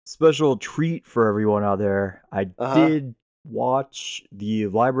special treat for everyone out there. I Uh-huh. did watch the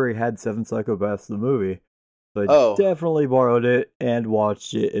library had Seven Psychopaths the movie. So I Oh, definitely borrowed it and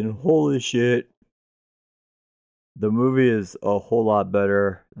watched it, and holy shit, the movie is a whole lot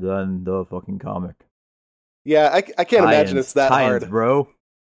better than the fucking comic. yeah, I can't imagine it's Tie-ins, that tie-ins, hard. bro.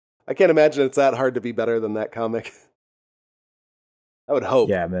 I can't imagine it's that hard to be better than that comic. I would hope.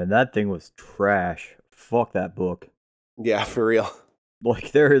 Yeah, man, that thing was trash. Fuck that book. Yeah, for real.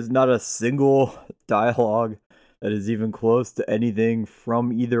 Like, there is not a single dialogue that is even close to anything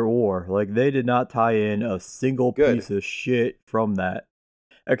from either or. Like, they did not tie in a single Good. piece of shit from that.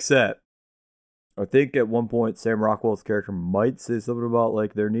 Except, I think at one point Sam Rockwell's character might say something about,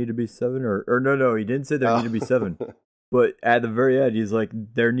 like, there need to be seven, or no, he didn't say there need Oh. to be seven. But at the very end, he's like,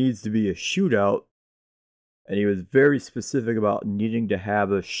 there needs to be a shootout. And he was very specific about needing to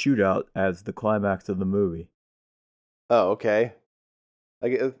have a shootout as the climax of the movie. Oh, okay.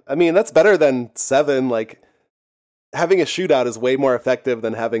 I mean, that's better than 7. Like, having a shootout is way more effective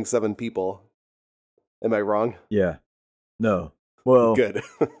than having 7 people. Am I wrong? Yeah. No. Well, Good.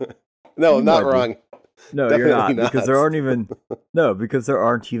 No, you I'm not might be. wrong. No, Definitely you're not, not. because there aren't even because there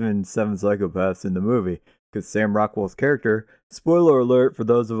aren't even seven psychopaths in the movie. Because Sam Rockwell's character, spoiler alert for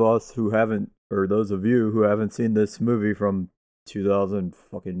those of us who haven't, or those of you who haven't seen this movie from 2000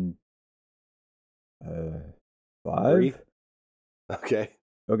 fucking 3? five. Okay.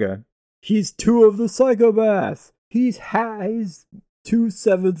 Okay, he's two of the psychopaths. He's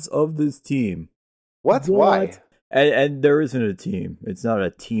 2/7 of this team. What? Why? And there isn't a team. It's not a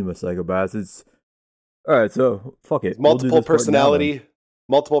team of psychopaths. It's all right. So fuck it. We'll do Multiple this part now, then. personality?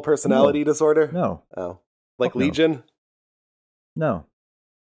 Multiple personality disorder? No, Oh. Like fuck no. Legion? No.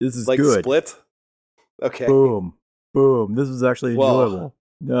 This is Like good. Split? Okay. Boom. Boom. This was actually Whoa. enjoyable.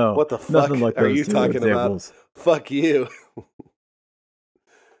 No. What the fuck Nothing like are those you two talking examples. about? Fuck you.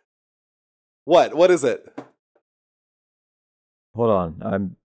 What? What is it? Hold on.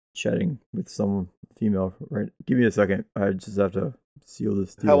 I'm chatting with some female right. Give me a second. I just have to seal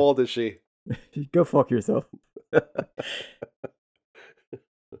this deal. How old is she? Go fuck yourself.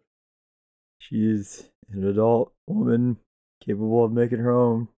 She's an adult woman capable of making her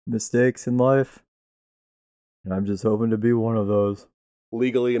own mistakes in life. And I'm just hoping to be one of those.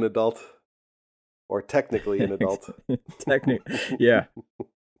 Legally an adult? Or technically an adult? Yeah.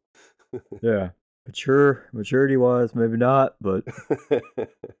 Yeah. Maturity wise, maybe not, but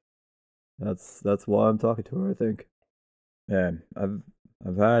that's why I'm talking to her, I think. Man, I've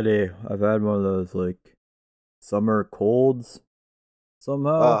had one of those like summer colds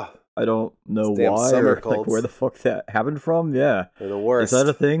somehow. I don't know damn why summer or like colds. where the fuck that happened from. Yeah. They're the worst. Is that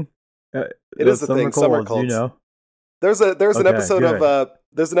a thing? It is a thing. Summer colds. You know. There's an episode good.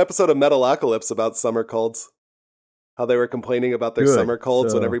 of Metalocalypse about summer colds. How they were complaining about their Good. summer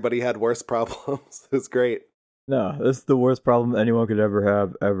colds when So- everybody had worse problems. It was great. No, this is the worst problem anyone could ever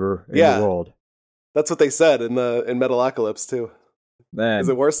have ever in Yeah. the world. That's what they said in Metalocalypse too. Man. Is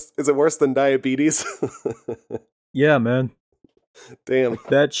it worse? Is it worse than diabetes? Yeah, man. Damn.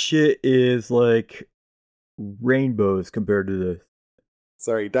 That shit is like rainbows compared to this.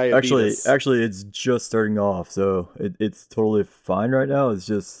 Sorry, diabetes. Actually, it's just starting off, so it's totally fine right now. It's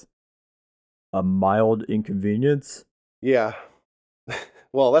just a mild inconvenience. Yeah.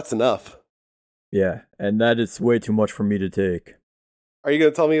 Well, that's enough. Yeah, and that is way too much for me to take. Are you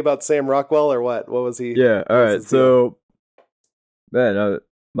going to tell me about Sam Rockwell or what? What was he? Yeah, all what was right. his deal? So, man,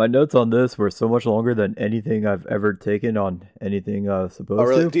 my notes on this were so much longer than anything I've ever taken on anything supposed Oh,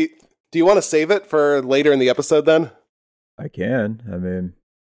 really? to. Do you want to save it for later in the episode then? I can. I mean,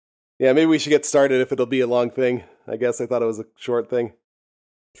 Yeah, maybe we should get started if it'll be a long thing. I guess I thought it was a short thing.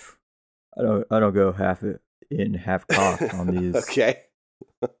 I don't go half in, half cock on these Okay.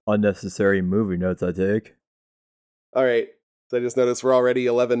 unnecessary movie notes I take. All right. So I just noticed we're already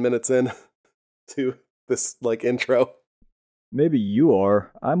 11 minutes in to this like intro. Maybe you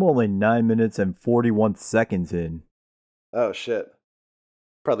are. I'm only 9 minutes and 41 seconds in. Oh shit.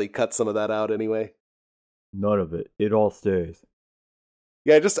 Probably cut some of that out anyway. None of it. It all stays.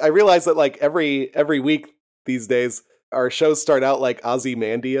 Yeah, I realized that like every week these days our shows start out like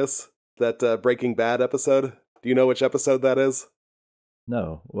Ozymandias, that Breaking Bad episode. Do you know which episode that is?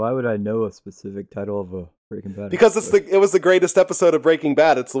 No. Why would I know a specific title of a Breaking Bad? Because it was the greatest episode of Breaking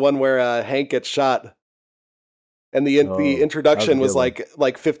Bad. It's the one where Hank gets shot. And the introduction was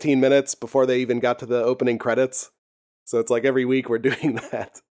like 15 minutes before they even got to the opening credits. So it's like every week we're doing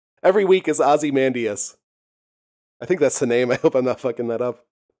that. Every week is Ozymandias. I think that's the name. I hope I'm not fucking that up.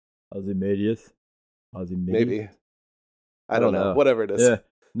 Ozymandias? Maybe. I don't know. Whatever it is. Yeah.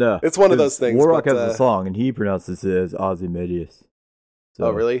 No. It's one of those things. Warrock but, has a song, and he pronounces it as Ozymandias. So,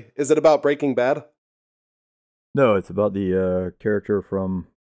 oh, really? Is it about Breaking Bad? No, it's about the character from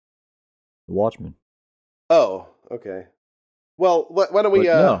The Watchmen. Oh, okay. Well, why don't we?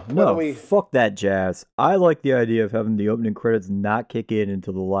 But Why don't we? fuck that jazz. I like the idea of having the opening credits not kick in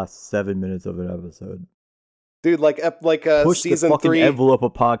until the last 7 minutes of an episode. Dude, like Push season the fucking 3 envelope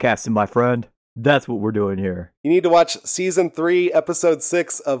of podcasting, my friend. That's what we're doing here. You need to watch season 3, episode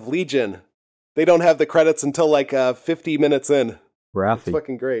 6 of Legion. They don't have the credits until like 50 minutes in. Raffi. It's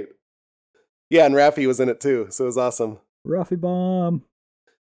fucking great. Yeah, and Raffi was in it too, so it was awesome. Raffi bomb.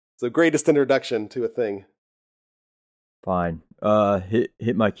 It's the greatest introduction to a thing. Fine.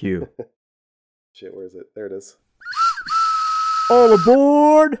 Hit my cue. Shit, where is it? There it is. All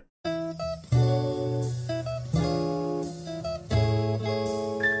aboard!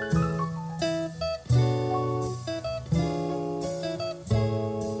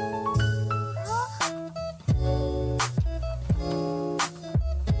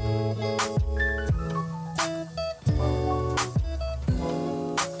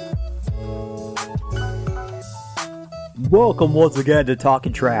 Welcome once again to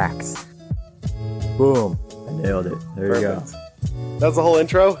Talking Tracks. Boom. I nailed it. There Perfect. you go. That's the whole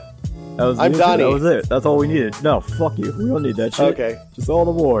intro? I'm Donnie. That was it. That's all we needed. No, fuck you. We don't need that shit. Okay. Just all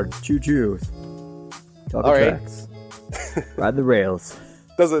aboard. Choo-choo. Talking all right. Tracks. Ride the rails.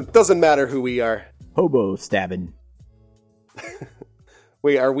 Doesn't matter who we are. Hobo stabbing.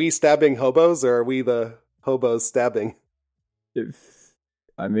 Wait, are we stabbing hobos or are we the hobos stabbing? If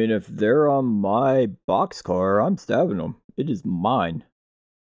they're on my boxcar, I'm stabbing them. It is mine.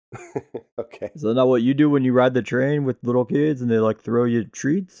 Okay. Is that not what you do when you ride the train with little kids and they like throw you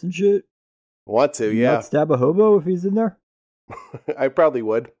treats and shit? Want to, You yeah. not stab a hobo if he's in there? I probably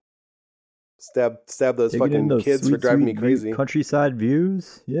would. Stab those Taking in fucking those kids sweet, for driving sweet me crazy. Countryside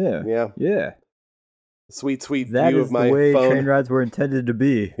views? Yeah. Yeah. Yeah. Sweet That view is of my the way phone. train rides were intended to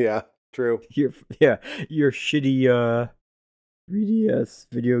be. Yeah, true. Your shitty 3DS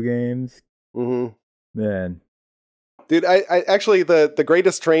video games. Mm-hmm. Man. Dude, I actually, the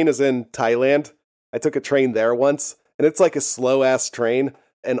greatest train is in Thailand. I took a train there once, and it's like a slow-ass train,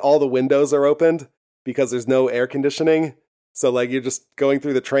 and all the windows are opened because there's no air conditioning. So, like, you're just going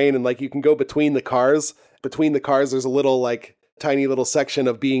through the train, and, like, you can go between the cars. Between the cars, there's a little, like, tiny little section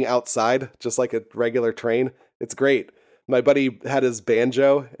of being outside, just like a regular train. It's great. My buddy had his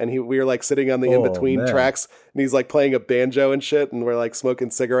banjo, and we were, like, sitting on the in-between tracks, and he's, like, playing a banjo and shit, and we're, like, smoking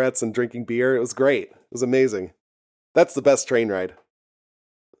cigarettes and drinking beer. It was great. It was amazing. That's the best train ride.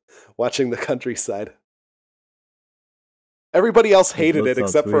 Watching the countryside. Everybody else hated it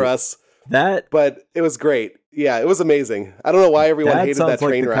except for us. But it was great. Yeah, it was amazing. I don't know why everyone hated that train ride. That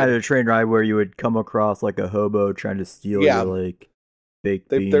sounds like the kind of train ride where you would come across like a hobo trying to steal your like baked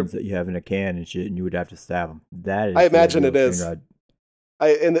beans that you have in a can and shit, and you would have to stab them. That is, I imagine it is. Ride.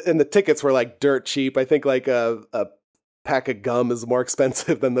 And the tickets were like dirt cheap. I think like a pack of gum is more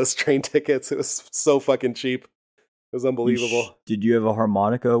expensive than those train tickets. It was so fucking cheap. It was unbelievable. Did you have a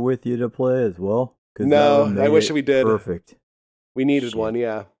harmonica with you to play as well? No, I wish we did. Perfect. We needed one,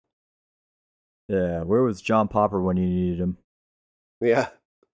 yeah. Yeah, where was John Popper when you needed him? Yeah.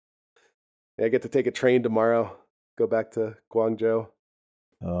 I get to take a train tomorrow. Go back to Guangzhou.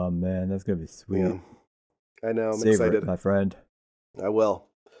 Oh man, that's gonna be sweet. Yeah. I know, I'm Savor excited. It, my friend. I will.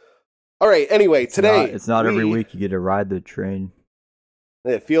 All right, anyway, today... It's not every week you get to ride the train.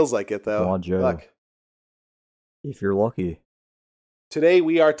 It feels like it, though. Guangzhou. Fuck. If you're lucky. Today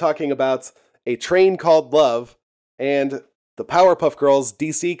we are talking about A Train Called Love and the Powerpuff Girls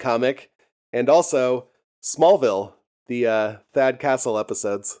DC comic, and also Smallville, the Thad Castle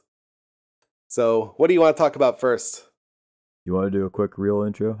episodes. So, what do you want to talk about first? You want to do a quick real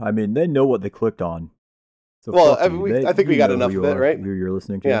intro? I mean, they know what they clicked on. So well, I think we got enough of it, right? Who you're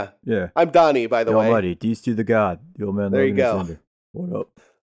listening to? Yeah. Yeah. I'm Donnie, by the way. Almighty, D's to the God. The old man. There you go. Cinder. What up?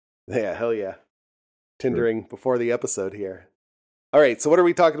 Yeah, hell yeah. Tindering before the episode here. All right, so what are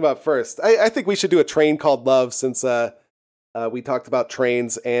we talking about first? I think we should do A Train Called Love since we talked about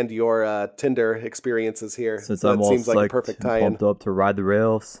trains and your Tinder experiences here. Since so I'm it seems like a perfect tie-in. Pumped up to ride the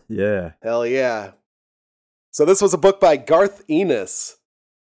rails. Yeah. Hell yeah. So this was a book by Garth Ennis,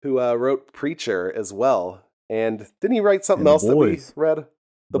 who wrote Preacher as well. And didn't he write something else that we read?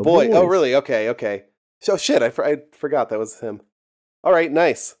 The Boy. Oh, really? Okay. So shit, I forgot that was him. All right,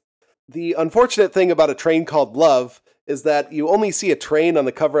 nice. The unfortunate thing about A Train Called Love is that you only see a train on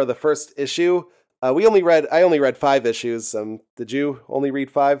the cover of the first issue. I only read 5 issues. Did you only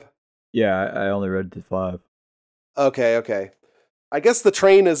read 5? Yeah, I only read to 5. Okay. I guess the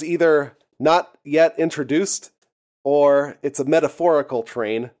train is either not yet introduced or it's a metaphorical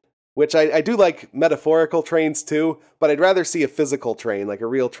train. which I do like metaphorical trains too, but I'd rather see a physical train, like a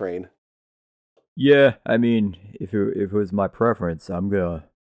real train. Yeah, I mean, if it was my preference, I'm gonna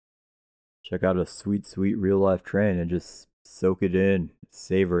check out a sweet, sweet real life train and just soak it in,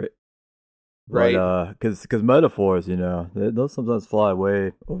 savor it. Right. But cause metaphors, those sometimes fly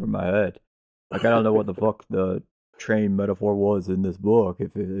way over my head. Like I don't know what the fuck the train metaphor was in this book,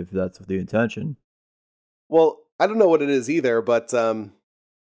 if that's the intention. Well, I don't know what it is either, but I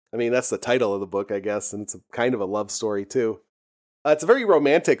mean that's the title of the book, I guess, and it's kind of a love story too. It's a very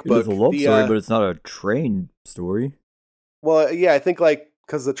romantic book. It is a love story, but it's not a train story. Well, yeah, I think like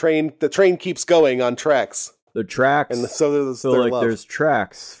because the train keeps going on tracks. The tracks, and so like love. There's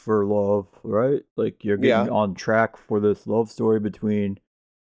tracks for love, right? Like you're getting on track for this love story between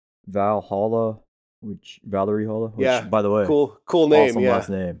Valhalla, Valerie Halla, which by the way, cool name, awesome last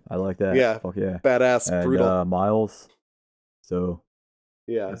name. I like that. Yeah, fuck yeah, badass, and, brutal. Miles. So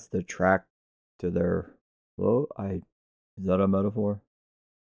yeah, it's the track to their. Well, is that a metaphor?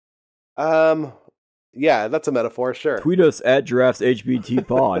 Yeah, that's a metaphor, sure. Tweet us at Giraffes HBT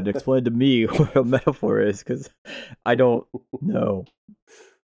Pod and explain to me what a metaphor is, because I don't know.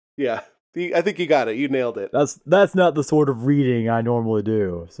 Yeah, I think you got it. You nailed it. That's not the sort of reading I normally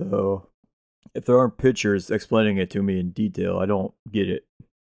do. So if there aren't pictures explaining it to me in detail, I don't get it.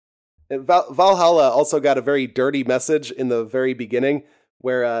 And Valhalla also got a very dirty message in the very beginning,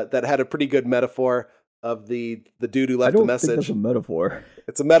 where that had a pretty good metaphor of the dude who left a message. I don't think that's a metaphor.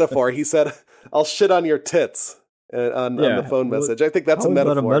 It's a metaphor. He said, "I'll shit on your tits" on the phone message. I think that's a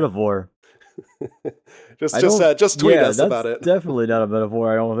metaphor. Not a metaphor. just tweet us about it. Definitely not a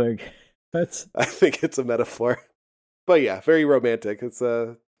metaphor. I don't think. I think it's a metaphor. But yeah, very romantic. It's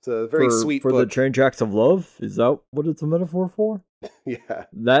a very sweet for book. The train tracks of love. Is that what it's a metaphor for? Yeah.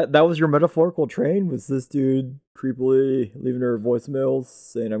 That was your metaphorical train? Was this dude creepily leaving her voicemails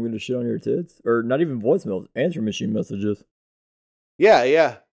saying, "I'm going to shit on your tits"? Or not even voicemails, answer machine messages.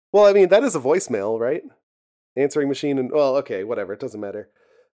 Yeah. Well, I mean, that is a voicemail, right? Answering machine and, well, okay, whatever. It doesn't matter.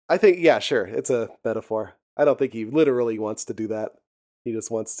 I think, yeah, sure. It's a metaphor. I don't think he literally wants to do that. He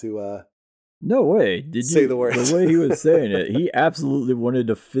just wants to, no way. Say the words. The way he was saying it, he absolutely wanted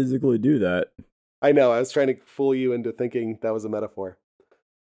to physically do that. I know. I was trying to fool you into thinking that was a metaphor.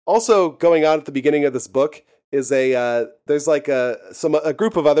 Also, going on at the beginning of this book is there's like a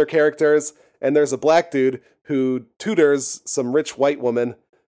group of other characters, and there's a black dude who tutors some rich white woman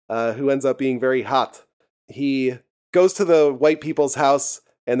who ends up being very hot. He goes to the white people's house,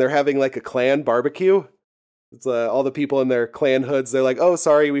 and they're having like a clan barbecue. It's all the people in their clan hoods. They're like, "Oh,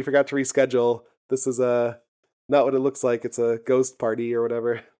 sorry, we forgot to reschedule. This is not what it looks like. It's a ghost party or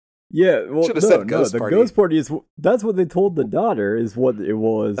whatever." Yeah, well, should have said ghost party. The ghost party that's what they told the daughter is what it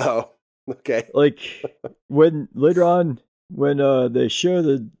was. Oh, okay. Like when later on when they show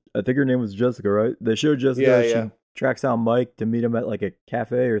I think her name was Jessica, right? They show Jessica. Yeah. She tracks down Mike to meet him at like a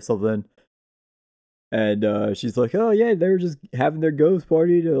cafe or something. And she's like, "Oh yeah, they were just having their ghost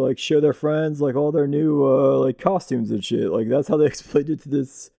party to like show their friends like all their new like costumes and shit." Like that's how they explained it to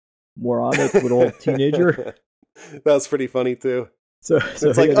this moronic little teenager. That was pretty funny too. So it's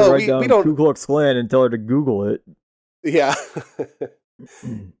like, we don't Ku Klux Klan and tell her to Google it. Yeah.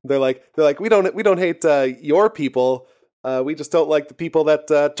 they're like we don't hate your people. We just don't like the people that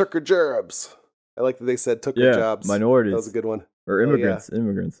took her jobs. I like that they said took her jobs. Minorities. That was a good one. Or immigrants.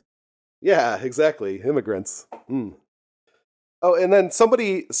 Immigrants. Yeah, exactly. Immigrants. Mm. Oh, and then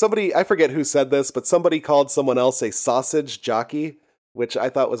somebody, I forget who said this, but somebody called someone else a sausage jockey, which I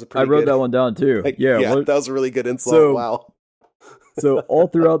thought was a pretty good... I wrote that one down too. That was a really good insult. Wow. So all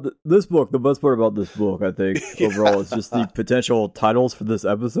throughout this book, the best part about this book, I think, overall, is just the potential titles for this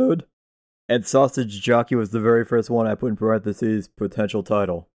episode. And sausage jockey was the very first one I put in parentheses, potential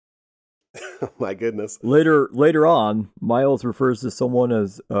title. Oh my goodness. Later on, Miles refers to someone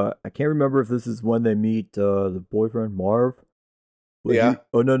as, I can't remember if this is when they meet the boyfriend, Marv. Yeah.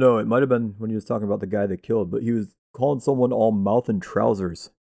 No, it might have been when he was talking about the guy that killed, but he was calling someone all mouth and trousers.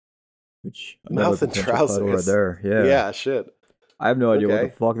 Which, mouth and trousers. Right there. Yeah. Yeah, shit. I have no idea what the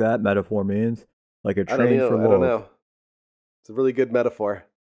fuck that metaphor means. Like a train for love. I don't know. It's a really good metaphor.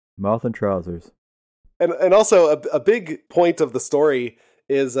 Mouth and trousers. And also, a big point of the story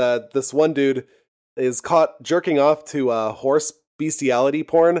is this one dude is caught jerking off to horse bestiality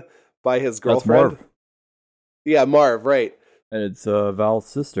porn by his girlfriend. That's Marv. Yeah, Marv, right. And it's Val's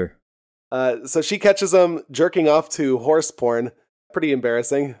sister. So she catches him jerking off to horse porn. Pretty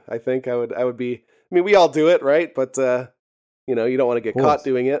embarrassing, I think. I would be... I mean, we all do it, right? But, you don't want to get caught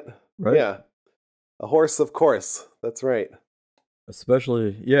doing it. Right. Yeah. A horse, of course. That's right.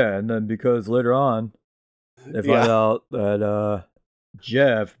 Especially, and then because later on, they find out that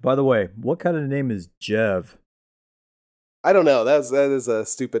Jev. By the way, what kind of name is Jev? I don't know. That is a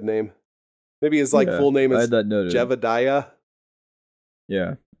stupid name. Maybe his like Yeah, full name I is had that noted. Jebediah.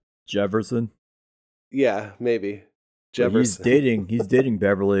 Yeah, Jefferson. Yeah, maybe. But he's Jefferson. dating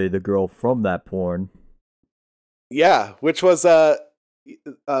Beverly, the girl from that porn. Yeah, which was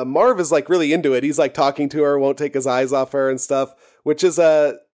Marv is like really into it. He's like talking to her, won't take his eyes off her and stuff, which is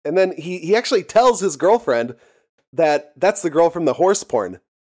and then he actually tells his girlfriend that that's the girl from the horse porn.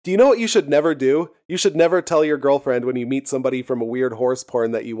 Do you know what you should never do? You should never tell your girlfriend when you meet somebody from a weird horse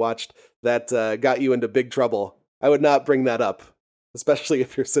porn that you watched that got you into big trouble. I would not bring that up, especially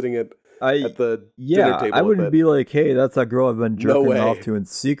if you're sitting at the dinner table. I wouldn't be like, hey, that's that girl I've been jerking No off to in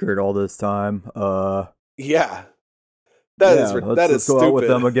secret all this time. Yeah. Let's go stupid. out with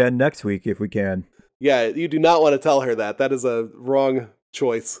them again next week if we can. Yeah, you do not want to tell her that. That is a wrong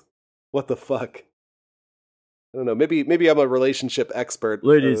choice. What the fuck? I don't know. Maybe I'm a relationship expert.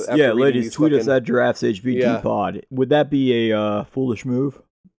 Ladies, tweet us at GiraffesHBT Pod. Would that be a foolish move?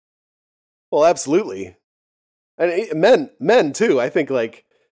 Well, absolutely. And men too. I think like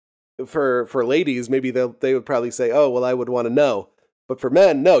for ladies, maybe they would probably say, "Oh, well, I would want to know." But for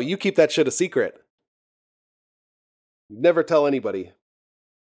men, no, you keep that shit a secret. Never tell anybody.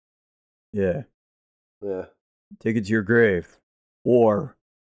 Yeah. Yeah. Take it to your grave. Or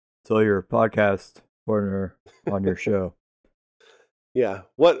tell your podcast partner on your show. Yeah.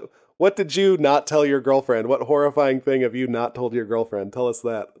 What did you not tell your girlfriend? What horrifying thing have you not told your girlfriend? Tell us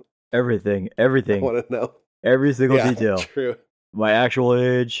that. Everything. I want to know. Every single detail. True. My actual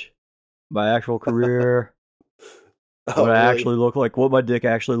age, my actual career, what I actually look like, what my dick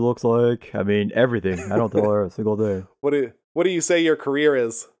actually looks like. I mean, everything. I don't tell her a single day. What do you say your career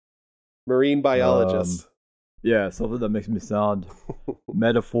is? Marine biologist. Yeah, something that makes me sound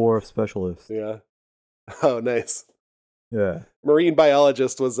metaphor specialist. Yeah. Oh, nice. Yeah. Marine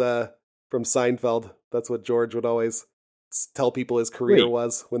biologist was from Seinfeld. That's what George would always tell people his career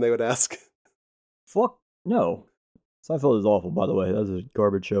was when they would ask. Fuck no. Seinfeld is awful, by the way. That's a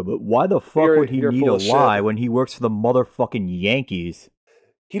garbage show. But why the fuck would he need a lie when he works for the motherfucking Yankees?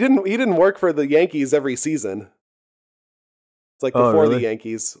 He didn't work for the Yankees every season. It's like before the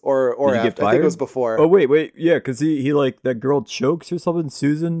Yankees or after. I think it was before. Oh wait, yeah, because he like that girl chokes or something,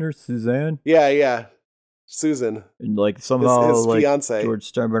 Susan or Suzanne. Yeah, Susan. And like somehow his like fiance.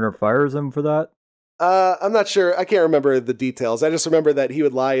 George Steinbrenner fires him for that. I'm not sure. I can't remember the details. I just remember that he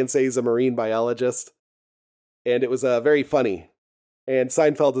would lie and say he's a marine biologist, and it was very funny. And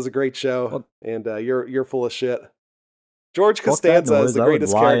Seinfeld is a great show, and you're full of shit. George Costanza is the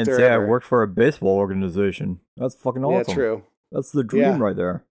greatest character and say ever. I work for a baseball organization. That's fucking awesome. Yeah, true. That's the dream right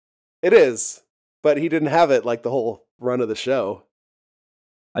there. It is, but he didn't have it like the whole run of the show.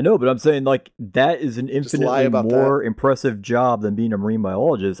 I know, but I'm saying like that is an infinitely more impressive job than being a marine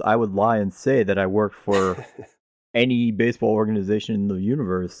biologist. I would lie and say that I work for any baseball organization in the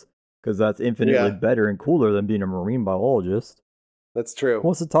universe because that's infinitely better and cooler than being a marine biologist. That's true. Who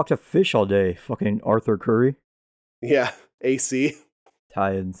wants to talk to fish all day? Fucking Arthur Curry. Yeah, AC.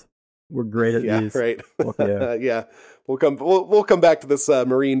 Tie-ins. We're great at these. Right. Fuck yeah. Yeah. We'll come back to this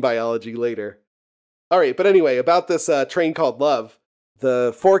marine biology later. All right, but anyway, about this train called Love,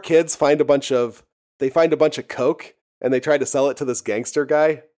 the four kids find a bunch of coke and they try to sell it to this gangster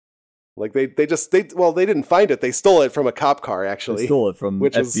guy. Like they didn't find it. They stole it from a cop car actually. They stole it from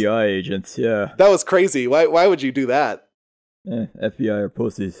FBI agents. Yeah. That was crazy. Why would you do that? FBI are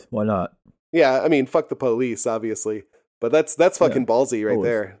pussies. Why not? Yeah, I mean, fuck the police, obviously. But that's fucking ballsy right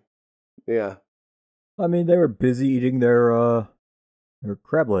there. Yeah. I mean, they were busy eating their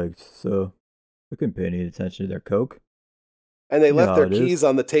crab legs, so they couldn't pay any attention to their coke. And they left their keys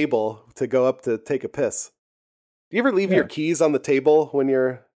on the table to go up to take a piss. Do you ever leave your keys on the table when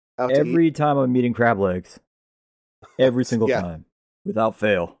you're out to eat? Every time I'm eating crab legs. Every single time. Without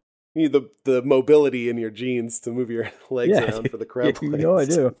fail. You need the mobility in your jeans to move your legs around for the crab legs. You know I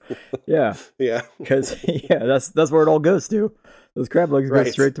do. Yeah. Yeah. Because, that's where it all goes to. Those crab legs go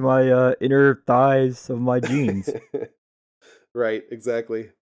straight to my inner thighs of my jeans. Right, exactly.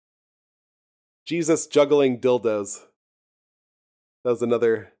 Jesus juggling dildos. That was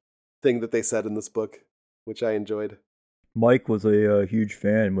another thing that they said in this book, which I enjoyed. Mike was a huge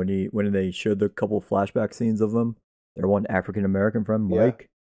fan when they showed the couple flashback scenes of them. Their one African American friend, Mike,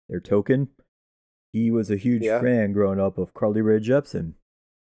 their token. He was a huge fan growing up of Carly Rae Jepsen.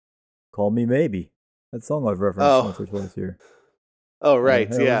 Call Me Maybe. That song I've referenced once or twice here. Oh, right,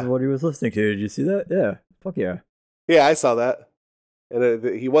 That was what he was listening to. Did you see that? Yeah. Fuck yeah. Yeah, I saw that.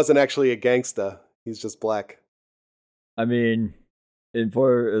 And he wasn't actually a gangsta. He's just black. I mean, as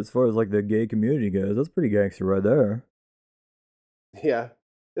far as like the gay community goes, that's pretty gangster right there. Yeah.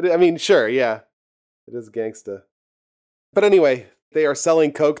 I mean, sure, yeah. It is gangsta. But anyway, they are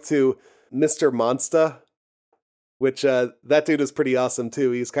selling coke to Mr. Monsta, which that dude is pretty awesome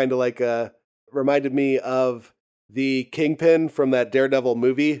too. He's kind of like reminded me of the Kingpin from that Daredevil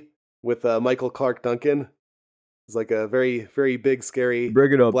movie with Michael Clark Duncan. He's like a very, very big, scary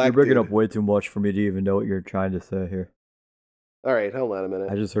You're black breaking dude. up way too much for me to even know what you're trying to say here. All right, hold on a minute.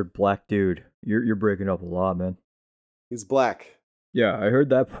 I just heard black dude. You're breaking up a lot, man. He's black. Yeah, I heard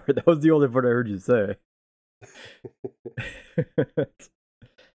that part. That was the only part I heard you say.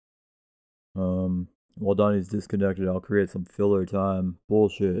 While Donnie's disconnected, I'll create some filler time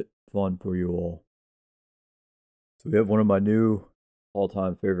bullshit fun for you all. So we have one of my new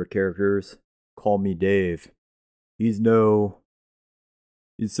all-time favorite characters. Call me Dave. He's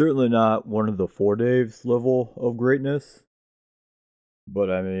certainly not one of the 4 Daves level of greatness.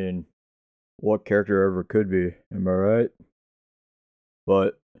 But I mean, what character ever could be, am I right?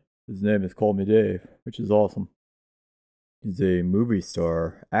 But his name is Call Me Dave, which is awesome. He's a movie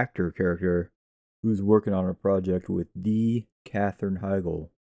star, actor character who's working on a project with the Katherine Heigl,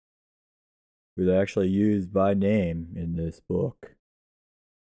 who they actually use by name in this book.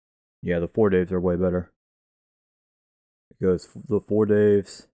 Yeah, the 4 Daves are way better. It goes the 4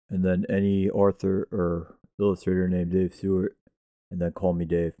 Daves, and then any author or illustrator named Dave Stewart, and then Call Me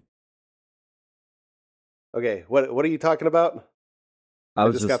Dave. Okay, what are you talking about? I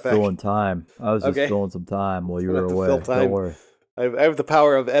was just filling time. I was just filling some time while you were away. Don't worry. I have the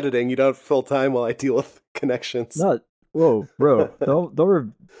power of editing. You don't fill time while I deal with connections. Whoa, bro!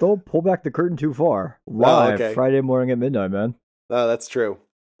 don't pull back the curtain too far. Live Friday morning at midnight, man. Oh, that's true.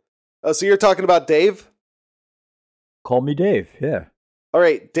 Oh, so you're talking about Dave? Call Me Dave. Yeah. All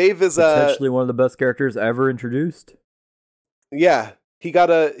right, Dave is potentially one of the best characters ever introduced. Yeah, he got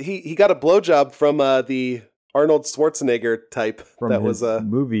a blowjob from the Arnold Schwarzenegger type. From that was a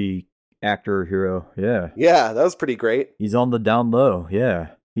movie actor hero. Yeah, that was pretty great. He's on the down low.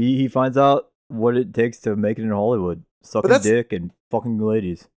 Yeah, he finds out what it takes to make it in Hollywood, sucking dick and fucking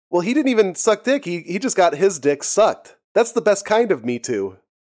ladies. Well, he didn't even suck dick. He just got his dick sucked. That's the best kind of Me Too.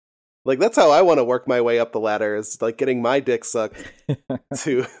 Like, that's how I want to work my way up the ladder, is like getting my dick sucked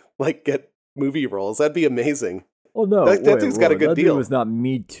to like get movie roles. That'd be amazing. Oh no, that dude's got a good deal. Dude was not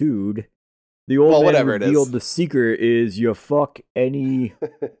Me Too'd. The old man revealed the secret is you fuck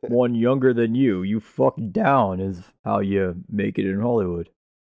anyone younger than you. You fuck down is how you make it in Hollywood.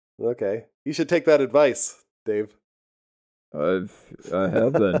 Okay, you should take that advice, Dave. I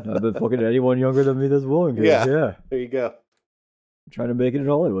have been. I've been fucking anyone younger than me that's willing to. Yeah. There you go. I'm trying to make it in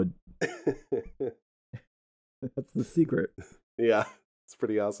Hollywood. That's the secret. Yeah, it's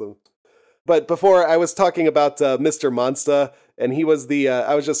pretty awesome. But before, I was talking about Mr. Monsta, and he was the.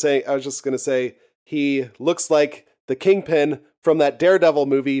 I was just going to say he looks like the Kingpin from that Daredevil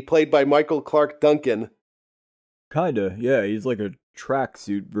movie, played by Michael Clark Duncan. Kinda, yeah. He's like a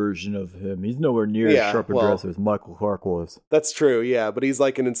tracksuit version of him. He's nowhere near as sharp a dresser as Michael Clark was. That's true, yeah. But he's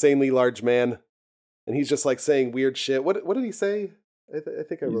like an insanely large man, and he's just like saying weird shit. What did he say? I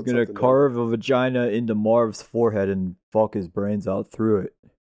think I wrote something. He's gonna carve a vagina into Marv's forehead and fuck his brains out through it.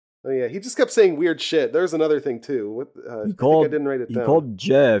 Oh yeah, he just kept saying weird shit. There's another thing too. I didn't write it down. He called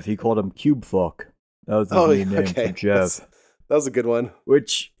Jev. He called him Cube Fuck. That was his new name for Jev. That was a good one.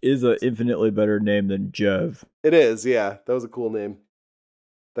 Which is an infinitely better name than Jev. It is, yeah. That was a cool name.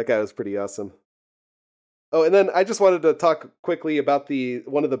 That guy was pretty awesome. Oh, and then I just wanted to talk quickly about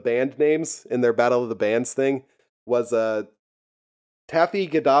one of the band names in their Battle of the Bands thing was Taffy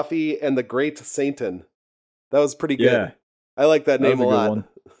Gaddafi and the Great Satan. That was pretty good. Yeah. I like that name a lot.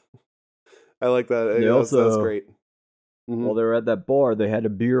 I like that. That was great. Mm-hmm. While they were at that bar, they had a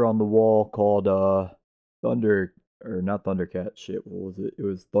beer on the wall called not Thundercat. Shit, what was it? It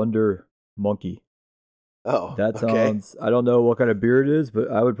was Thunder Monkey. Oh, that sounds. I don't know what kind of beer it is,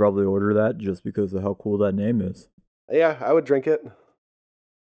 but I would probably order that just because of how cool that name is. Yeah, I would drink it.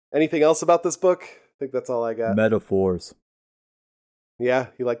 Anything else about this book? I think that's all I got. Metaphors. Yeah,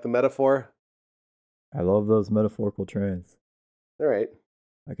 you like the metaphor? I love those metaphorical trains. All right.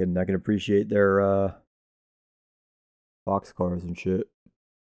 I can appreciate their boxcars and shit.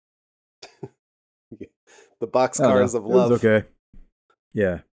 The boxcars of love. It was okay.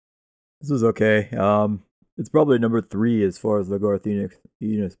 Yeah. This was okay. It's probably number 3 as far as the Garth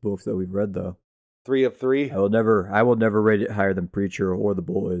Ennis books that we've read, though. 3 of 3? I will never rate it higher than Preacher or The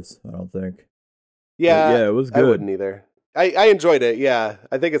Boys, I don't think. Yeah, it was good. I wouldn't either. I enjoyed it, yeah.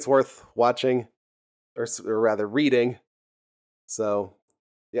 I think it's worth watching, or rather reading. So,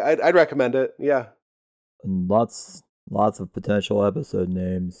 yeah, I'd recommend it, yeah. And lots of potential episode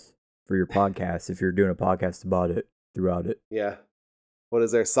names for your podcast if you're doing a podcast about it throughout it. Yeah. What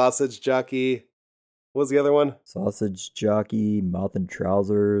is there? Sausage Jockey. What was the other one? Sausage Jockey, Mouth and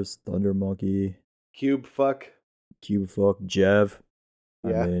Trousers, Thunder Monkey. Cube Fuck. Jev.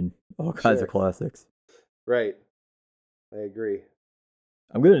 Yeah. I mean, all kinds of classics. Right. I agree.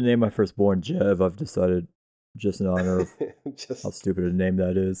 I'm going to name my firstborn Jev, I've decided, just in honor of how stupid a name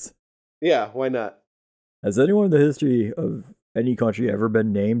that is. Yeah, why not? Has anyone in the history of any country ever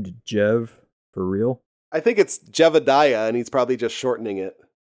been named Jev for real? I think it's Jebediah, and he's probably just shortening it.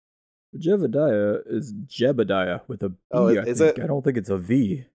 Jebediah is Jebediah with a B, is it? I don't think it's a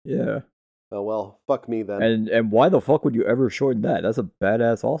V. Yeah. Oh, well, fuck me then. And why the fuck would you ever shorten that? That's a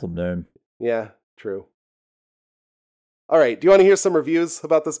badass, awesome name. Yeah, true. All right, do you want to hear some reviews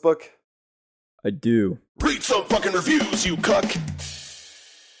about this book? I do. Read some fucking reviews, you cuck!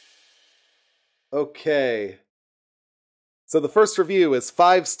 Okay. So the first review is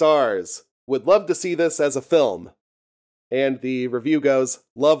 5 stars. Would love to see this as a film. And the review goes,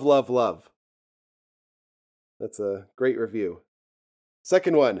 love, love, love. That's a great review.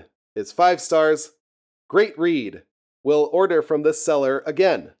 Second one is 5 stars. Great read. Will order from this seller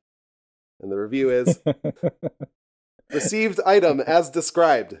again. And the review is, received item as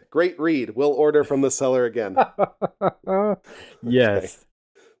described. Great read. Will order from the seller again. Yes. Okay.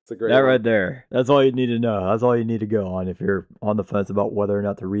 It's a great that one. right there. That's all you need to know. That's all you need to go on if you're on the fence about whether or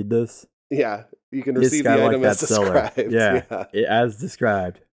not to read this. Yeah, you can receive the item as described. Yeah, as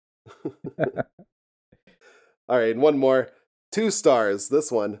described. All right, and one more. 2 stars, this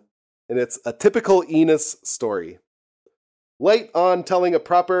one. And it's a typical Enos story. Light on telling a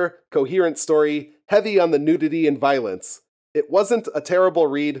proper, coherent story, heavy on the nudity and violence. It wasn't a terrible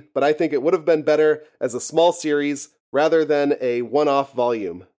read, but I think it would have been better as a small series rather than a one-off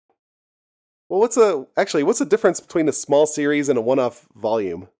volume. Well, what's the difference between a small series and a one-off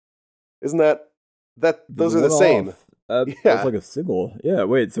volume? Isn't that those are the same? It's like a single. Yeah,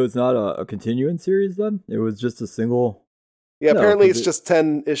 wait, so it's not a continuing series then? It was just a single? Yeah, apparently it's just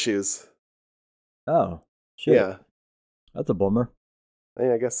 10 issues. Oh, shit. Yeah. That's a bummer.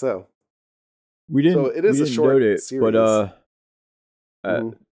 Yeah, I guess so. We didn't. So it is a short series. But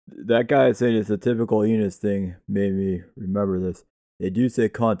that guy saying it's a typical Enos thing made me remember this. They do say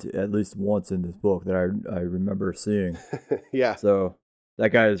cunt at least once in this book that I remember seeing. Yeah. So that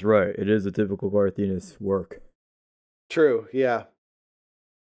guy is right. It is a typical Garth Ennis work. True, yeah.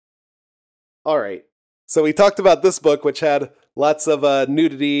 All right. So we talked about this book, which had lots of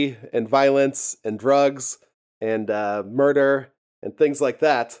nudity and violence and drugs and murder and things like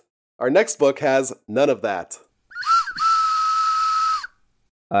that. Our next book has none of that.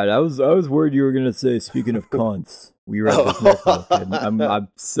 I was worried you were gonna say, speaking of cunts, we read this next book, and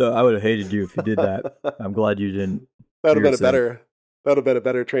I would have hated you if you did that. I'm glad you didn't. That would have been a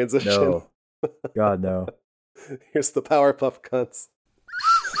better transition. No. God no. Here's the Powerpuff Cunts.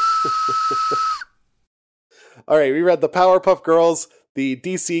 All right, we read the Powerpuff Girls, the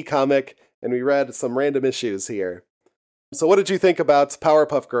DC comic, and we read some random issues here. So what did you think about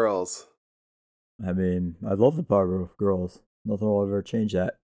Powerpuff Girls? I mean, I love the Powerpuff Girls. Nothing will ever change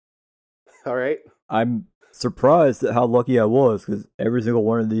that. All right. I'm surprised at how lucky I was, because every single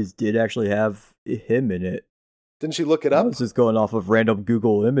one of these did actually have him in it. Didn't you look it up? I was just going off of random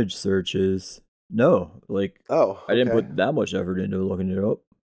Google image searches. No, okay. I didn't put that much effort into looking it up.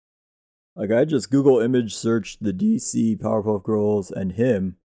 Like, I just Google image searched the DC Powerpuff Girls and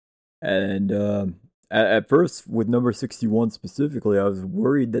him, and at first, with number 61 specifically, I was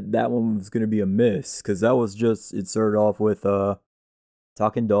worried that one was going to be a miss, because that was just, it started off with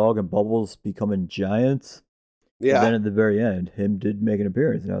Talking Dog and Bubbles becoming giants. Yeah. And then at the very end, him did make an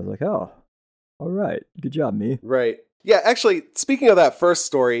appearance, and I was like, oh, all right, good job, me. Right. Yeah, actually, speaking of that first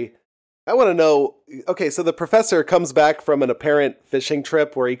story, I want to know, okay, so the professor comes back from an apparent fishing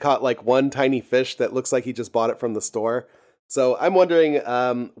trip where he caught like one tiny fish that looks like he just bought it from the store. So I'm wondering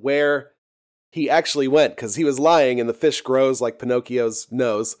where he actually went, because he was lying and the fish grows like Pinocchio's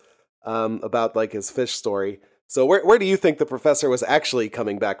nose about like his fish story. So where do you think the professor was actually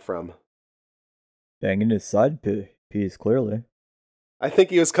coming back from? Banging his side piece, clearly. I think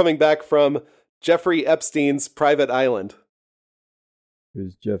he was coming back from Jeffrey Epstein's private island.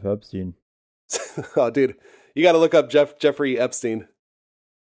 Who's Jeff Epstein? Oh, dude, you got to look up Jeffrey Epstein.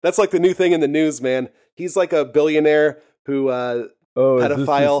 That's like the new thing in the news, man. He's like a billionaire who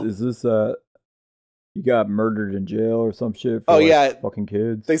pedophile. Is this he got murdered in jail or some shit? For, fucking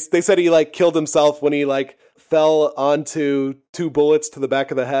kids. They said he like killed himself when he like fell onto 2 bullets to the back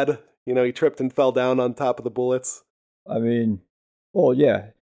of the head. You know, he tripped and fell down on top of the bullets. I mean, well, yeah.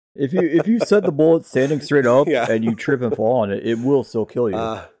 If you set the bullet standing straight up and you trip and fall on it, it will still kill you.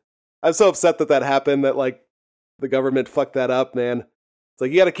 I'm so upset that happened, that like the government fucked that up, man. It's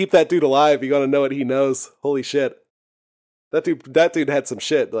like, you got to keep that dude alive. You got to know what he knows. Holy shit. That dude had some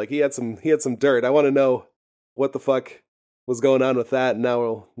shit. Like, he had some dirt. I want to know what the fuck was going on with that. And now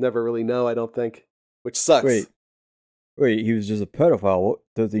we'll never really know, I don't think, which sucks. Wait, he was just a pedophile. What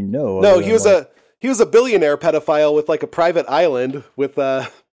does he know? No, he was a billionaire pedophile with like a private island with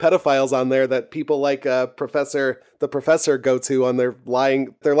pedophiles on there that people like the professor go to on their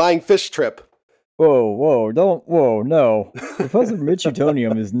lying fish trip. Whoa, no. Professor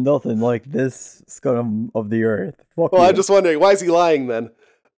Mitchutonium is nothing like this scum of the earth. Fuck well, you. I'm just wondering, why is he lying then?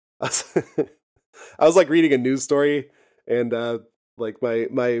 I was like reading a news story, and like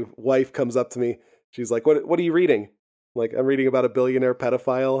my wife comes up to me. She's like, "What are you reading?" I'm like, "I'm reading about a billionaire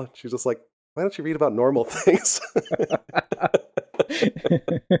pedophile." She's just like, "Why don't you read about normal things?"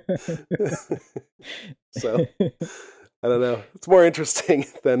 So, I don't know. It's more interesting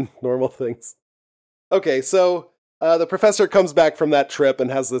than normal things. Okay, so the professor comes back from that trip and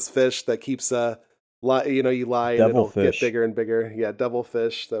has this fish that keeps, you lie and it'll get bigger and bigger. Yeah,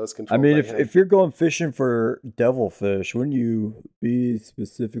 devilfish that was controlled. I mean, if you're going fishing for devilfish, wouldn't you be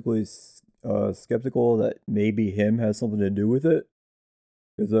specifically skeptical that maybe him has something to do with it?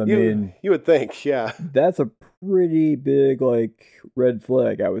 Because you would think, yeah, that's a pretty big like red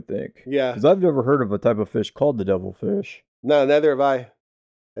flag, I would think. Yeah, because I've never heard of a type of fish called the devilfish. No, neither have I.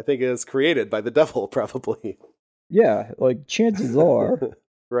 I think it was created by the devil, probably. Yeah, like chances are,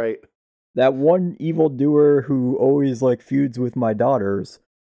 right? That one evildoer who always like feuds with my daughters.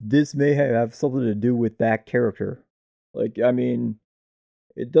 This may have something to do with that character. Like, I mean,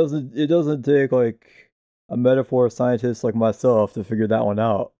 it doesn't take like a metaphor scientist like myself to figure that one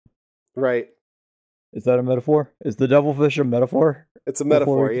out. Right. Is that a metaphor? Is the devilfish a metaphor? It's a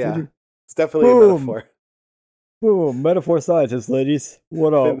metaphor, yeah. It's definitely a metaphor. Boom, metaphor scientist, ladies.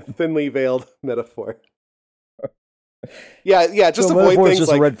 What up? Thinly veiled metaphor. Yeah, just so avoid things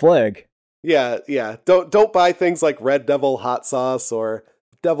just like a red flag. Yeah. Don't buy things like Red Devil hot sauce or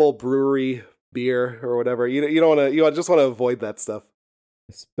Devil Brewery beer or whatever. You don't want to. You just want to avoid that stuff.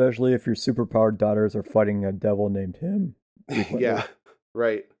 Especially if your superpowered daughters are fighting a devil named Him. Yeah,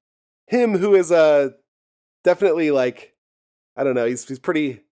 right. Him, who is definitely like, I don't know. He's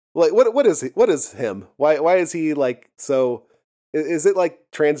pretty. Like, what is him? Why is he like so? Is it like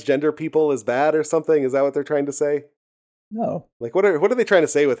transgender people is bad or something? Is that what they're trying to say? No. Like, what are they trying to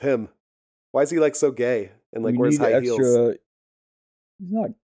say with him? Why is he like so gay and like wears high heels? He's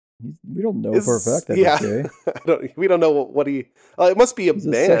not. We don't know for a fact that he's gay. We don't know what he. It must be he's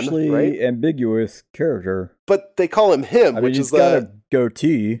man, a sexually right? ambiguous character. But they call him him, which is got a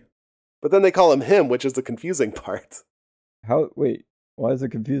goatee. But then they call him him, which is the confusing part. Wait, why is it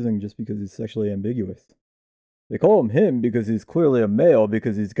confusing just because he's sexually ambiguous? They call him him because he's clearly a male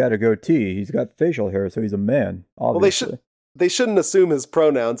because he's got a goatee. He's got facial hair, so he's a man. Obviously. Well, they shouldn't assume his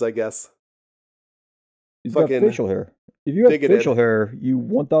pronouns, I guess. He's got facial hair. If you have facial hair, you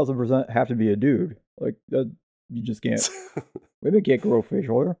 1000% have to be a dude. Like that, you just can't. Women can't grow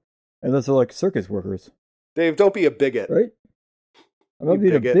facial hair unless they're like circus workers. Dave, don't be a bigot. Right? I'm not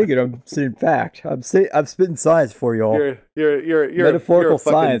being a bigot. I'm saying fact. I'm spitting science for you all. You're metaphorical a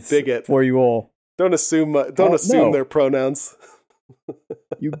science bigot for you all. Don't assume their pronouns.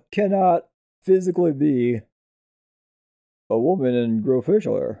 You cannot physically be a woman and grow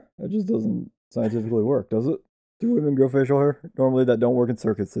facial hair. That just doesn't scientifically work, does it? Do women grow facial hair? Normally that don't work in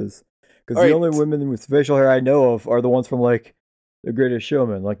circuses. Because the only women with facial hair I know of are the ones from like The Greatest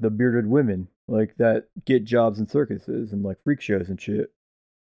Showman, like the bearded women, like that get jobs in circuses and like freak shows and shit.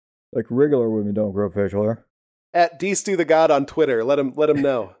 Like regular women don't grow facial hair. At DStew the God on Twitter, let him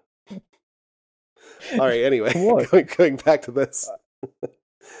know. All right, anyway, going back to this.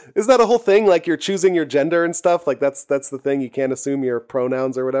 Isn't that a whole thing? Like you're choosing your gender and stuff? Like that's the thing. You can't assume your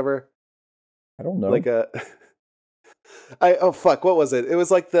pronouns or whatever. I don't know. Like what was it? It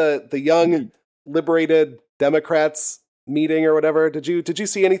was like the young liberated Democrats meeting or whatever. Did you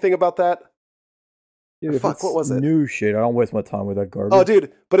see anything about that? Dude, what was it? New shit. I don't waste my time with that garbage. Oh,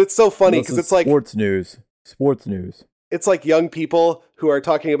 dude, but it's so funny because it's like sports news. It's like young people who are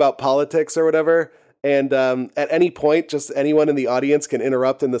talking about politics or whatever. And at any point, just anyone in the audience can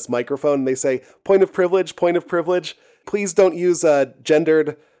interrupt in this microphone. And they say, point of privilege. Please don't use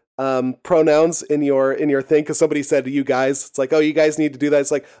gendered pronouns in your thing. Because somebody said you guys. It's like, oh, you guys need to do that.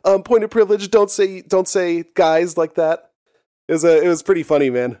 It's like, point of privilege. Don't say guys like that. It was pretty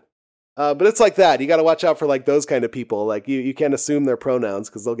funny, man. But it's like that. You got to watch out for like those kind of people. Like you can't assume their pronouns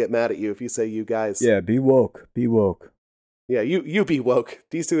because they'll get mad at you if you say you guys. Yeah, be woke. Yeah, you be woke.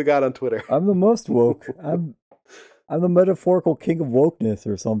 DStew the God on Twitter. I'm the most woke. I'm the metaphorical king of wokeness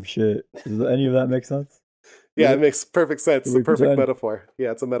or some shit. Does any of that make sense? Yeah, it makes perfect sense. It's a perfect pretend? metaphor.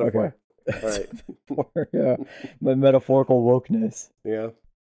 Yeah, it's a metaphor. Okay. All right. Yeah, my metaphorical wokeness. Yeah.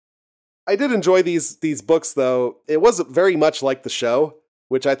 I did enjoy these books though. It was very much like the show,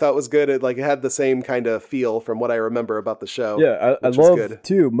 which I thought was good. It had the same kind of feel from what I remember about the show. Yeah, I which was love good.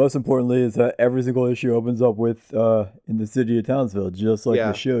 too. Most importantly, is that every single issue opens up with in the city of Townsville, just like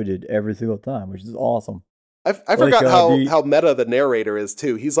the show did every single time, which is awesome. I forgot how meta the narrator is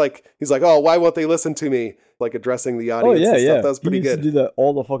too. He's like, oh, why won't they listen to me? Like addressing the audience and stuff. That was pretty good. He used to do that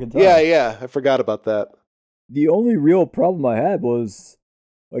all the fucking time. Yeah. I forgot about that. The only real problem I had was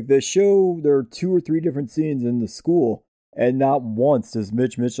like the show. There are 2 or 3 different scenes in the school, and not once does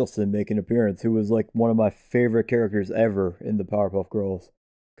Mitch Mitchelson make an appearance, who was like one of my favorite characters ever in the Powerpuff Girls.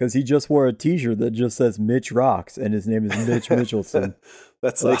 Because he just wore a t-shirt that just says Mitch Rocks, and his name is Mitch Mitchelson.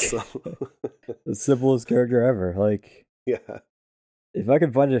 That's awesome. The simplest character ever. Like, yeah. If I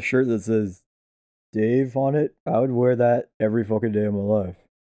could find a shirt that says Dave on it, I would wear that every fucking day of my life.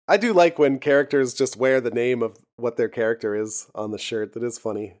 I do like when characters just wear the name of what their character is on the shirt. That is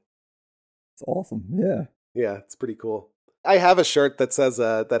funny. It's awesome. Yeah. Yeah, it's pretty cool. I have a shirt that says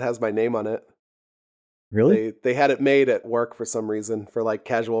that has my name on it. Really? They had it made at work for some reason for like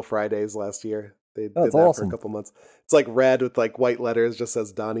Casual Fridays last year. They did that awesome. for a couple months. It's like red with like white letters, just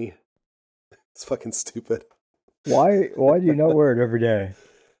says Donnie. It's fucking stupid. Why do you not wear it every day?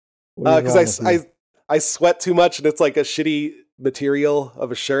 Because I sweat too much and it's like a shitty material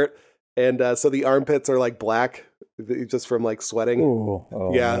of a shirt, and so the armpits are like black just from like sweating. Ooh,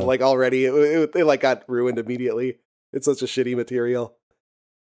 yeah, no. Like already it like got ruined immediately. It's such a shitty material.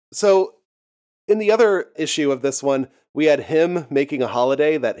 So in the other issue of this one, we had him making a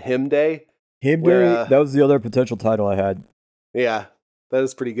holiday, that Him Day. Him Day, that was the other potential title I had. Yeah, that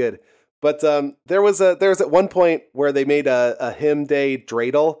is pretty good. But there was at one point where they made a Him Day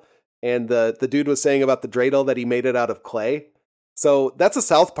dreidel, and the dude was saying about the dreidel that he made it out of clay. So that's a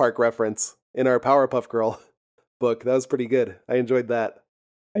South Park reference in our Powerpuff Girl book. That was pretty good. I enjoyed that.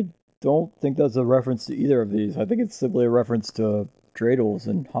 I don't think that's a reference to either of these. I think it's simply a reference to dreidels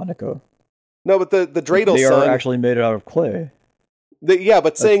and Hanukkah. No, but the dreidel they song, are actually made out of clay.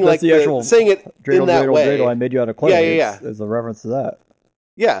 But saying that's like saying it dreidel, in that way. Dreidel, I made you out of clay. Yeah. Is a reference to that.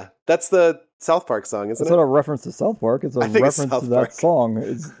 Yeah, that's the South Park song, isn't it? It's not a reference to South Park. It's a reference to that song.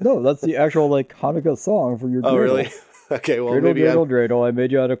 That's the actual like Hanukkah song for your dreidel. Oh, really? Okay, well, dreidel, maybe dreidel, I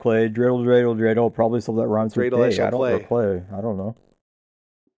made you out of clay. Dreidel, probably something that rhymes with day. Or clay. I don't know.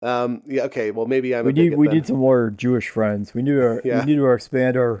 Yeah, okay, well, maybe we need some more Jewish friends. We need to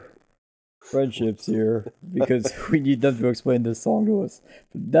expand our friendships here because we need them to explain this song to us.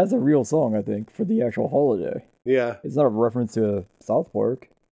 But that's a real song, I think, for the actual holiday. Yeah. It's not a reference to South Park.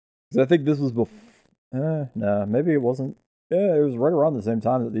 Because I think this was before... nah, maybe it wasn't. Yeah, it was right around the same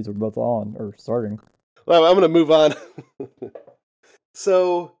time that these were both on, or starting. Well, I'm going to move on.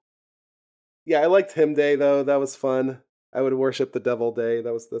 So, yeah, I liked Him Day, though. That was fun. I would worship the Devil Day.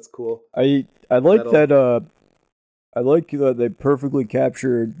 That's cool. I like that... I like that they perfectly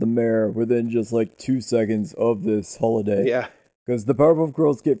captured the mayor within just like 2 seconds of this holiday. Yeah. Because the Powerpuff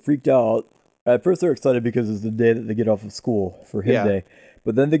Girls get freaked out. At first they're excited because it's the day that they get off of school for Him Day.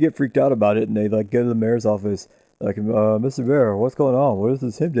 But then they get freaked out about it and they like go to the mayor's office. Like, Mr. Mayor, what's going on? What is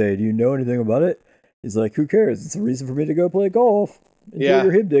this Him Day? Do you know anything about it? He's like, who cares? It's a reason for me to go play golf. Enjoy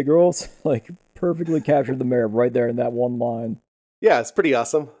your Him Day, girls. Like, perfectly captured the mayor right there in that one line. Yeah, it's pretty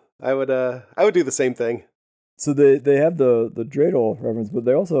awesome. I would do the same thing. So they have the dreidel reference, but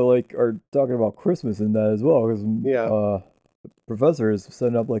they also like are talking about Christmas in that as well. Because the professor is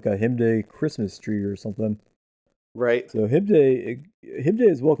setting up like a Him Day Christmas tree or something. Right. So Him Day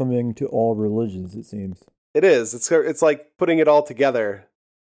is welcoming to all religions. It seems it is. It's like putting it all together.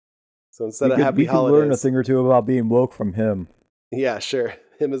 So instead of happy holidays, we can learn a thing or two about being woke from him. Yeah, sure.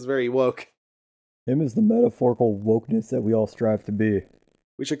 Him is very woke. Him is the metaphorical wokeness that we all strive to be.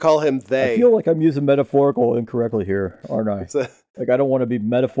 We should call him they. I feel like I'm using metaphorical incorrectly here, aren't I? Like, I don't want to be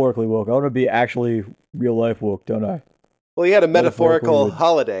metaphorically woke. I want to be actually real life woke, don't I? Well, he had a metaphorical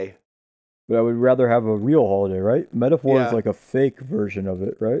holiday. But I would rather have a real holiday, right? Metaphor is like a fake version of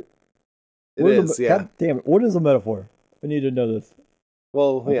it, right? It is, yeah. God damn it. What is a metaphor? I need to know this.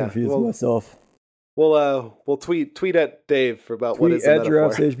 Well, I'm confused myself. We'll tweet at Dave about what is a metaphor.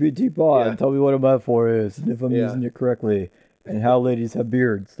 Tweet at GiraffesHBT and tell me what a metaphor is and if I'm using it correctly. And how ladies have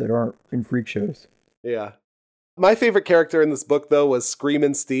beards that aren't in freak shows. Yeah. My favorite character in this book, though, was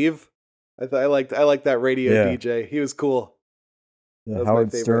Screamin' Steve. I liked that radio DJ. He was cool. The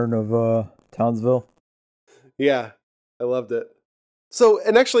Howard Stern of Townsville. Yeah, I loved it. So,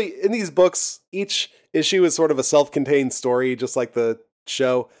 and actually, in these books, each issue is sort of a self-contained story, just like the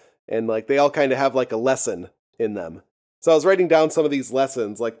show. and like they all kind of have like a lesson in them. So I was writing down some of these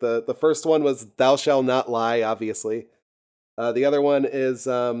lessons. Like the first one was thou shalt not lie, obviously. The other one is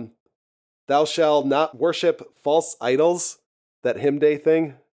thou shalt not worship false idols, that hymn day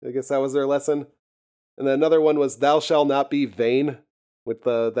thing. I guess that was their lesson. And then another one was thou shalt not be vain, with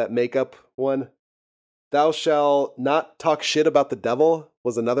that makeup one. Thou shalt not talk shit about the devil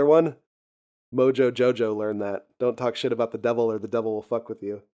was another one. Mojo Jojo learned that. Don't talk shit about the devil or the devil will fuck with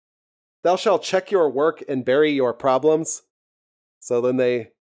you. Thou shalt check your work and bury your problems. So then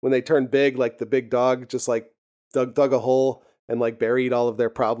when they turned big, like the big dog just like dug a hole and like buried all of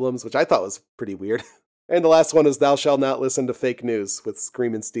their problems, which I thought was pretty weird. And the last one is thou shalt not listen to fake news with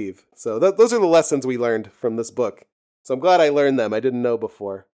Screamin' Steve. So those are the lessons we learned from this book. So I'm glad I learned them. I didn't know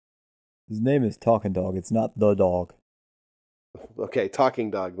before. His name is Talking Dog. It's not the dog. Okay,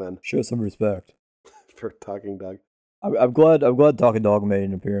 Talking Dog then. Show some respect for Talking Dog. I'm glad Talking Dog made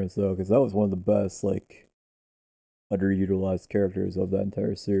an appearance though, because that was one of the best like underutilized characters of that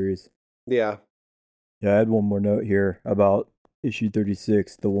entire series. Yeah. Yeah, I had one more note here about issue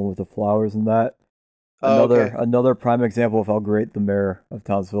 36, the one with the flowers and that. Another prime example of how great the mayor of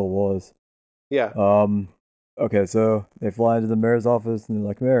Townsville was. Yeah. Okay, so they fly into the mayor's office and they're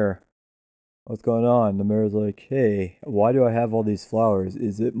like, Mayor, what's going on? The mayor's like, hey, why do I have all these flowers?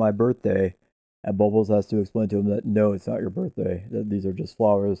 Is it my birthday? And Bubbles has to explain to him that no, it's not your birthday. That these are just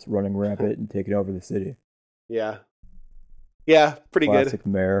flowers running rampant and taking over the city. Yeah. Yeah, pretty Classic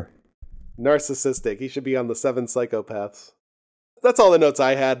good. Mayor. Narcissistic. He should be on the 7 Psychopaths. That's all the notes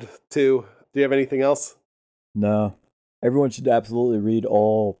I had, too. Do you have anything else? No. Everyone should absolutely read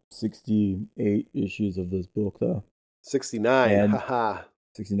all 68 issues of this book, though. 69. Haha.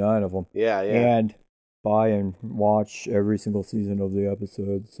 69 of them. Yeah. And buy and watch every single season of the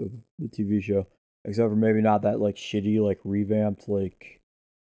episodes of the TV show. Except for maybe not that, like, shitty, like, revamped, like,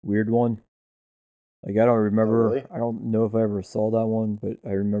 weird one. Like, I don't remember. Oh, really? I don't know if I ever saw that one, but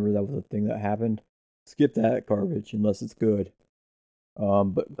I remember that was a thing that happened. Skip that garbage unless it's good.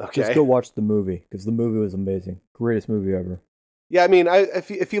 But just go watch the movie, because the movie was amazing. Greatest movie ever. Yeah, I mean,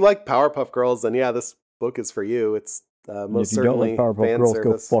 if you like Powerpuff Girls, then yeah, this book is for you. It's most certainly. If you don't like Powerpuff Girls,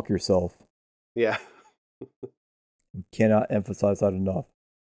 go fuck yourself. Yeah. Cannot emphasize that enough.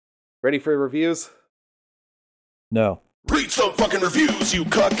 Ready for reviews? No. Read some fucking reviews, you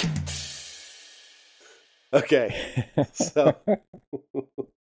cuck. Okay. So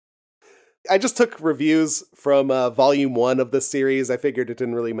I just took reviews from volume 1 of this series. I figured it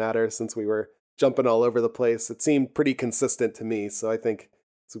didn't really matter since we were jumping all over the place. It seemed pretty consistent to me, so I think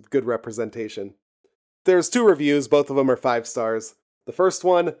it's a good representation. There's 2 reviews, both of them are 5 stars. The first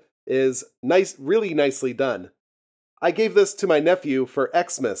one is nice, really nicely done. I gave this to my nephew for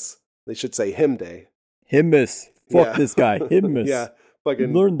Xmas. They should say Hymn Day. Hymnus. Fuck this guy. Hymnus. Yeah.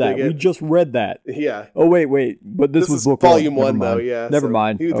 Fucking learned that. We just read that. Yeah. Oh, wait. But this was book volume 1, though, yeah. Never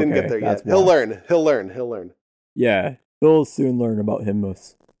mind. He didn't get there yet. He'll learn. Yeah. He'll soon learn about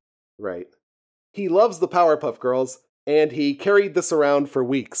Hymnus. Right. He loves the Powerpuff Girls, and he carried this around for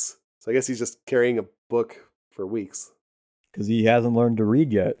weeks. So I guess he's just carrying a book for weeks. Because he hasn't learned to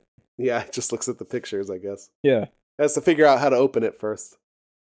read yet. Yeah, just looks at the pictures, I guess. Yeah. Has to figure out how to open it first.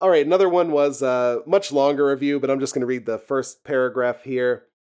 All right, another one was a much longer review, but I'm just going to read the first paragraph here.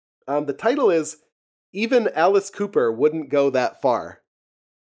 The title is, Even Alice Cooper Wouldn't Go That Far.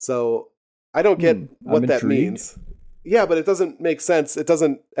 So I don't get what that means. Yeah, but it doesn't make sense. It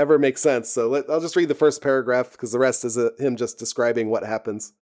doesn't ever make sense. So I'll just read the first paragraph because the rest is him just describing what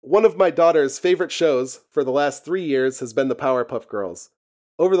happens. One of my daughter's favorite shows for the last 3 years has been the Powerpuff Girls.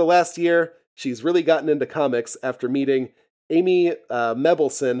 Over the last year, she's really gotten into comics after meeting Amy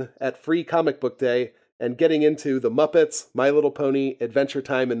Mebelson at Free Comic Book Day and getting into The Muppets, My Little Pony, Adventure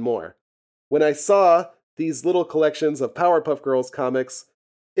Time, and more. When I saw these little collections of Powerpuff Girls comics,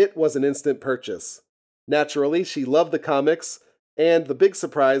 it was an instant purchase. Naturally, she loved the comics, and the big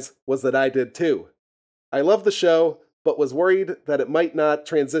surprise was that I did too. I loved the show, but was worried that it might not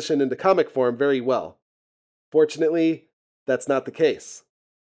transition into comic form very well. Fortunately, that's not the case.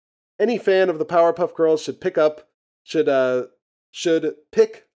 Any fan of the Powerpuff Girls should pick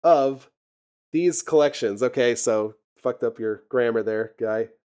of these collections. Okay, so fucked up your grammar there, guy.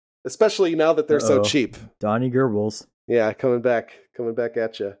 Especially now that they're so cheap. Donnie Goebbels. Yeah, coming back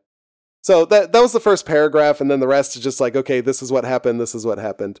at you. So that was the first paragraph, and then the rest is just like, okay, this is what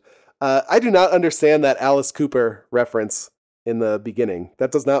happened. I do not understand that Alice Cooper reference in the beginning.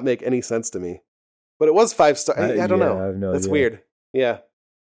 That does not make any sense to me. But it was 5 stars. I don't know. I have no That's idea. weird. Yeah.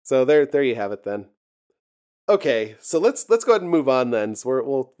 So there you have it then. Okay, so let's go ahead and move on then.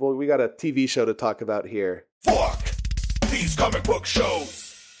 So we got a TV show to talk about here. Fuck these comic book shows.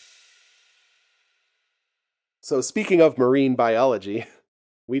 So speaking of marine biology,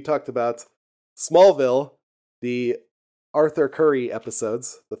 we talked about Smallville, the Arthur Curry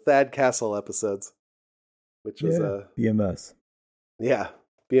episodes, the Thad Castle episodes, which was BMS. Yeah,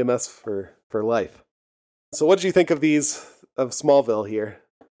 BMS for life. So what did you think of these, of Smallville here?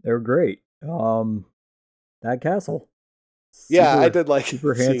 They were great. Thad Castle. Yeah, I did like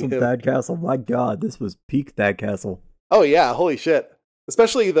super handsome Thad Castle. My God, this was peak Thad Castle. Oh yeah, holy shit!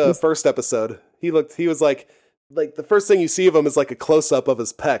 Especially the first episode. He was like the first thing you see of him is like a close up of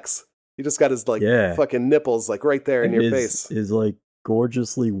his pecs. He just got his fucking nipples like right there in your face. His like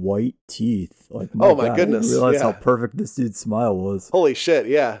gorgeously white teeth. Like oh my goodness! I didn't realize how perfect this dude's smile was. Holy shit!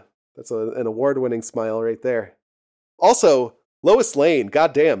 Yeah, that's an award-winning smile right there. Also, Lois Lane.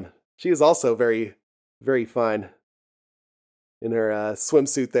 Goddamn, she is also very, very fine in her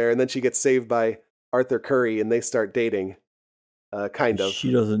swimsuit there, and then she gets saved by Arthur Curry, and they start dating. Kind of.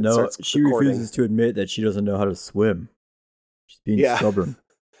 She doesn't know. She refuses to admit that she doesn't know how to swim. She's being stubborn,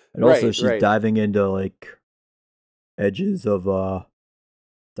 and also she's diving into like edges of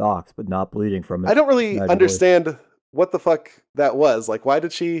docks, but not bleeding from it. I don't really understand what the fuck that was. Like, why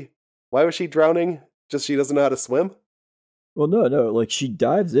was she drowning? Just she doesn't know how to swim? Well, no. Like, she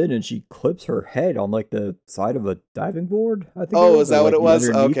dives in and she clips her head on, like, the side of a diving board, I think. Oh, is that what it was?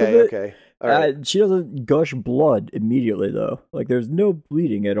 Okay. All right. She doesn't gush blood immediately, though. Like, there's no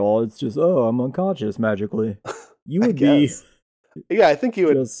bleeding at all. It's just, I'm unconscious magically. You would be... Yeah, I think you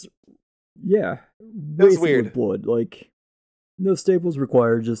would... Yeah. It was weird. With blood. Like, no staples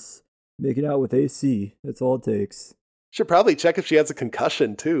required. Just make it out with AC. That's all it takes. Should probably check if she has a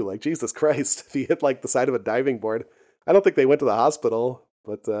concussion, too. Like, Jesus Christ. If you hit, like, the side of a diving board... I don't think they went to the hospital,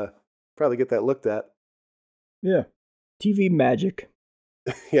 but probably get that looked at. Yeah. TV magic.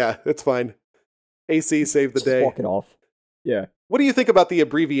 Yeah, it's fine. AC saved the day. Walk it off. Yeah. What do you think about the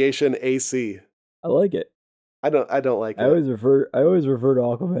abbreviation AC? I like it. I don't like it. I always refer to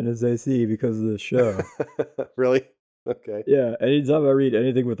Aquaman as AC because of the show. Really? Okay. Yeah. Anytime I read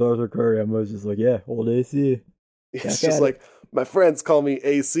anything with Arthur Curry, I'm always just like, yeah, old AC. It's just like, my friends call me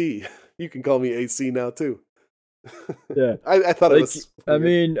AC. You can call me AC now too. Yeah, I thought it was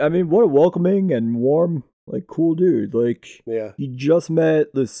weird. I mean, what a welcoming and warm, like, cool dude. Like, yeah, he just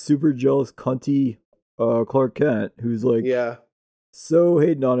met the super jealous cunty Clark Kent, who's like, so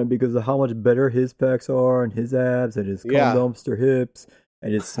hating on him because of how much better his pecs are and his abs and his cum dumpster hips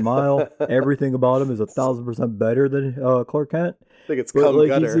and his smile. Everything about him is 1,000% better than Clark Kent. I think it's cum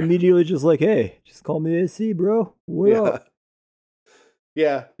gutter. He's immediately just like, hey, just call me AC, bro. What up?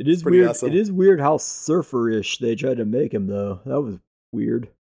 Yeah, it is weird. Awesome. It is weird how surfer-ish they tried to make him, though. That was weird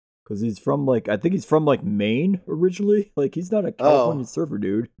because he's from I think he's from Maine originally. Like, he's not a California surfer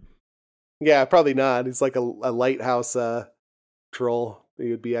dude. Yeah, probably not. He's like a lighthouse troll. He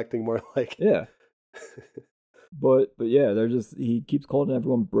would be acting more like. Yeah. but yeah, he keeps calling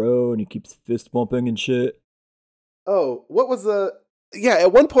everyone bro, and he keeps fist bumping and shit. Oh, what was the? Yeah,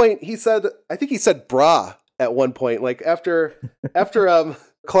 at one point I think he said brah. At one point, like after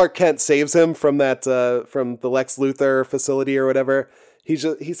Clark Kent saves him from that from the Lex Luthor facility or whatever, he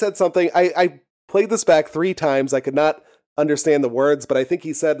said something. I played this back 3 times. I could not understand the words, but I think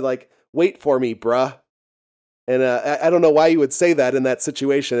he said like, "Wait for me, bruh." And I don't know why you would say that in that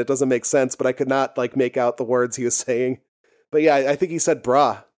situation. It doesn't make sense, but I could not like make out the words he was saying. But yeah, I think he said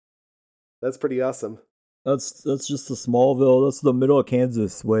brah. That's pretty awesome. That's just the Smallville. That's the middle of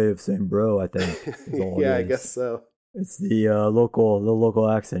Kansas way of saying bro, I think. Yeah, I guess so. It's the local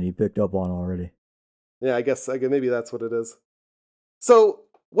accent he picked up on already. Yeah, I guess maybe that's what it is. So,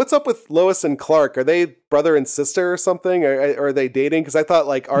 what's up with Lois and Clark? Are they brother and sister or something? Or are they dating? Because I thought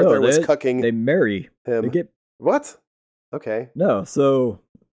like Arthur was cucking. They marry him. They get what? Okay. No, so.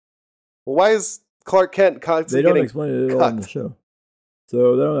 Well, why is Clark Kent constantly getting cucked? They don't explain it at all in the show.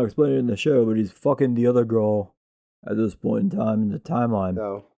 So they don't explain it in the show, but he's fucking the other girl at this point in time in the timeline.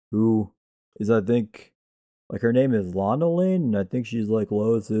 Oh. Who is, I think, like, her name is Lana Lane, and I think she's like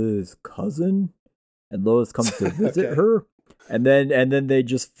Lois's cousin, and Lois comes to visit her, and then they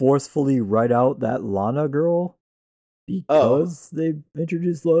just forcefully write out that Lana girl because they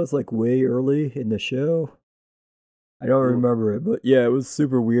introduced Lois like way early in the show. I don't remember it, but yeah, it was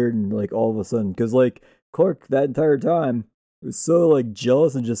super weird, and like all of a sudden, because like Clark that entire time was so like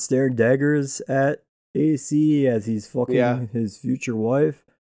jealous and just staring daggers at AC as he's fucking his future wife.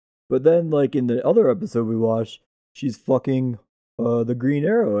 But then like in the other episode we watched, she's fucking the Green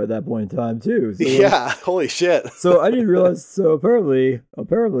Arrow at that point in time too. So, holy shit. So I didn't realize. So apparently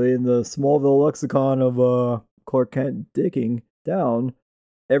in the Smallville lexicon of Clark Kent dicking down,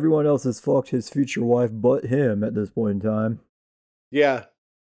 everyone else has fucked his future wife but him at this point in time. Yeah.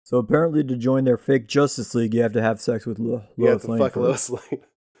 So apparently, to join their fake Justice League, you have to have sex with Lois Lane. Fuck Lois Lane.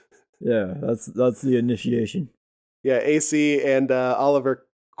 Yeah, that's the initiation. Yeah, AC and Oliver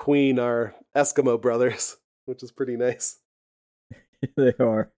Queen are Eskimo brothers, which is pretty nice. They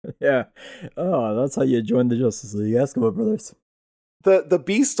are. Yeah. Oh, that's how you join the Justice League, Eskimo brothers. The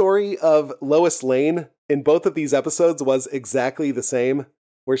B story of Lois Lane in both of these episodes was exactly the same,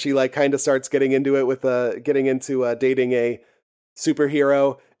 where she like kind of starts getting into it with getting into dating a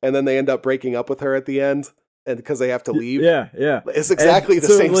superhero, and then they end up breaking up with her at the end. And because they have to leave. Yeah. It's exactly the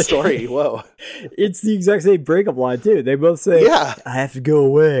same story. Whoa. It's the exact same breakup line, too. They both say, I have to go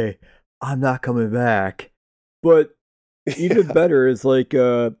away. I'm not coming back. But even better is like,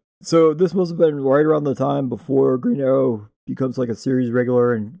 so this must have been right around the time before Green Arrow becomes like a series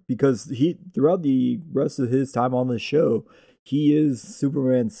regular. And because he, throughout the rest of his time on the show, he is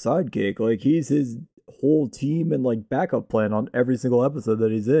Superman's sidekick. Like, he's his whole team and like backup plan on every single episode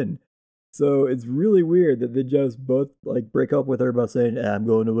that he's in. So it's really weird that they just both like break up with her by saying, I'm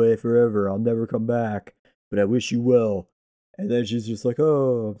going away forever. I'll never come back, but I wish you well. And then she's just like,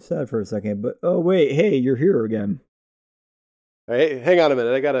 oh, I'm sad for a second. But, oh, wait, hey, you're here again. Hey, hang on a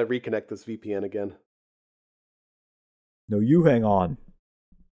minute. I got to reconnect this VPN again. No, you hang on.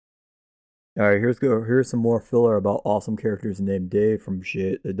 All right, here's some more filler about awesome characters named Dave from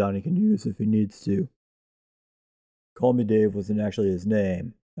shit that Donnie can use if he needs to. Call Me Dave wasn't actually his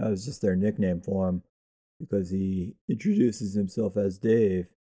name. That was just their nickname for him because he introduces himself as Dave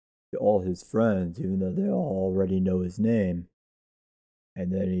to all his friends, even though they all already know his name.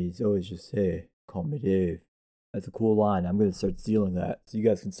 And then he's always just, hey, call me Dave. That's a cool line. I'm going to start stealing that. So you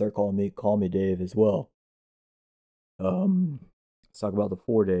guys can start calling me Dave as well. Let's talk about the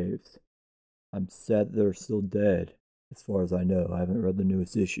 4 Daves. I'm sad they're still dead, as far as I know. I haven't read the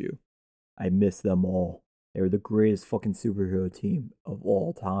newest issue. I miss them all. They were the greatest fucking superhero team of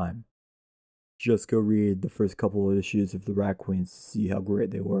all time. Just go read the first couple of issues of the Rat Queens to see how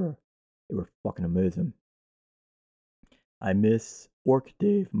great they were. They were fucking amazing. I miss Orc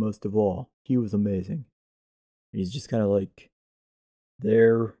Dave most of all. He was amazing. He's just kind of like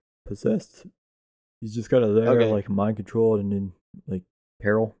there, possessed. He's just kind of there, like mind controlled and in like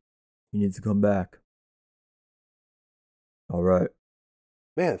peril. He needs to come back. All right.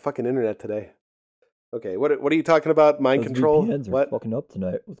 Man, fucking internet today. Okay, what are you talking about? Mind control? VPNs are fucking up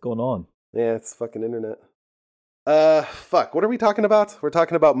tonight. What's going on? Yeah, it's fucking internet. Fuck. What are we talking about? We're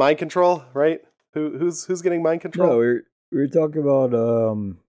talking about mind control, right? Who's getting mind control? No, we're talking about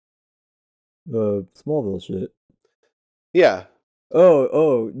Smallville shit. Yeah.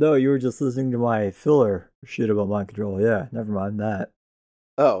 Oh no, you were just listening to my filler shit about mind control. Yeah, never mind that.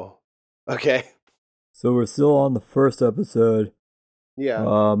 Oh, okay. So we're still on the first episode.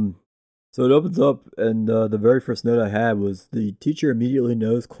 Yeah. So it opens up, and the very first note I had was the teacher immediately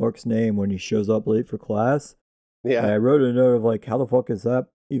knows Clark's name when he shows up late for class. Yeah. And I wrote a note of like, how the fuck is that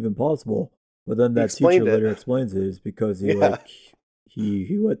even possible? But then that teacher later explains it is because he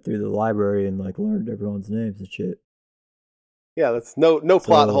he went through the library and like learned everyone's names and shit. Yeah, that's no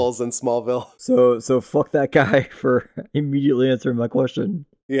plot holes in Smallville. So fuck that guy for immediately answering my question.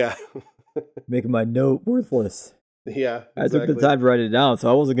 Yeah. Making my note worthless. Yeah, exactly. I took the time to write it down, so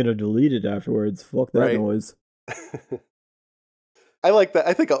I wasn't going to delete it afterwards. Fuck that noise. I like that.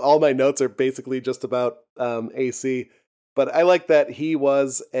 I think all my notes are basically just about AC, but I like that he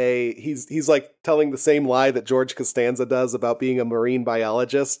was he's like telling the same lie that George Costanza does about being a marine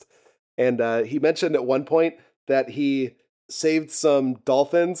biologist. And he mentioned at one point that he saved some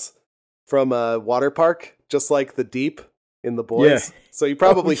dolphins from a water park, just like the Deep in The Boys. Yeah. So you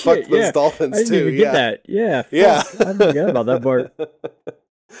probably fucked those dolphins I didn't too. Even get that. Yeah. Yeah. I forgot about that part.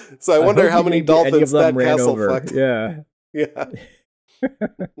 So I wonder how many dolphins that castle fucked. Yeah. Yeah.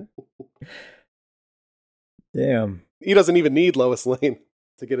 Damn. He doesn't even need Lois Lane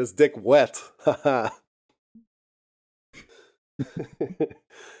to get his dick wet.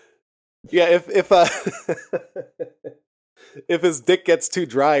 Yeah, if his dick gets too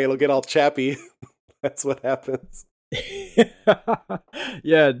dry, it'll get all chappy. That's what happens.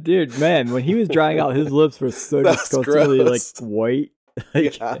 Yeah, dude, man, when he was drying out, his lips were so disgustingly like white.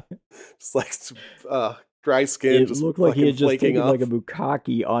 Yeah, just like dry skin. It just looked like he had just taken like a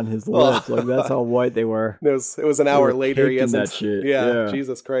bukkake on his lips. Like that's how white they were. It was an hour later. He hasn't. That shit. Yeah,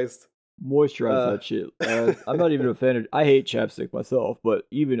 Jesus Christ. Moisturize that shit. I'm not even a fan of. I hate chapstick myself, but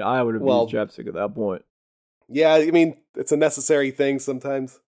even I would have used chapstick at that point. Yeah, I mean it's a necessary thing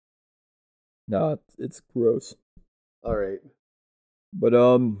sometimes. No, it's gross. All right. But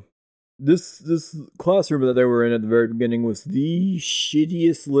this classroom that they were in at the very beginning was the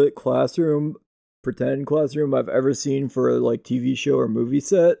shittiest lit classroom pretend classroom I've ever seen for a like TV show or movie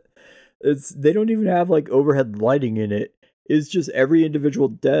set. They don't even have like overhead lighting in it. It's just every individual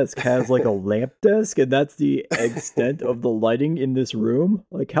desk has like a lamp desk, and that's the extent of the lighting in this room.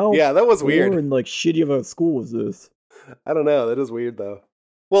 Like how that was weird and like shitty of a school was this? I don't know. That is weird though.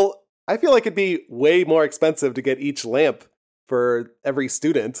 Well, I feel like it'd be way more expensive to get each lamp for every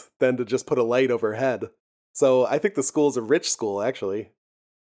student than to just put a light overhead. So I think the school's a rich school, actually.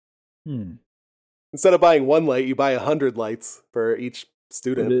 Instead of buying one light, you buy 100 lights for each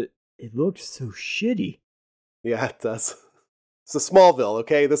student. But it looks so shitty. Yeah, it does. It's a Smallville,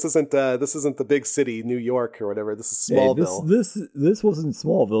 okay? This isn't the big city, New York or whatever. This is Smallville. Hey, this wasn't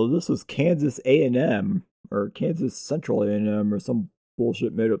Smallville. This was Kansas A&M or Kansas Central A&M or some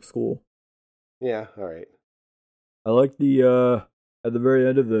bullshit made up school. Yeah, all right. I like the at the very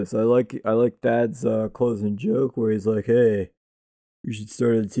end of this. I like Dad's closing joke where he's like, "Hey, we should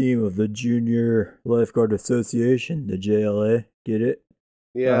start a team of the Junior Lifeguard Association, the JLA. Get it?"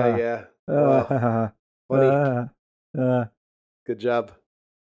 Yeah. Funny. Good job.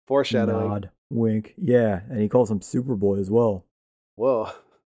 Foreshadowing. Nod, wink. Yeah, and he calls him Superboy as well. Whoa.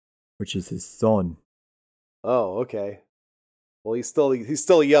 Which is his son. Oh, okay. Well, he's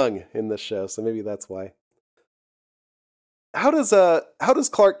still young in this show, so maybe that's why. How does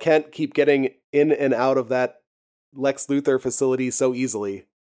Clark Kent keep getting in and out of that Lex Luthor facility so easily?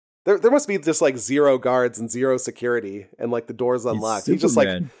 There must be just like 0 guards and 0 security, and like the doors unlocked. He's just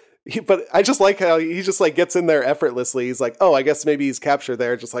like, but I just like how he just like gets in there effortlessly. He's like, oh, I guess maybe he's captured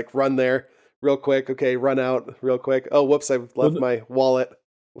there. Just like run there real quick. Okay, run out real quick. Oh, whoops, I've left my wallet.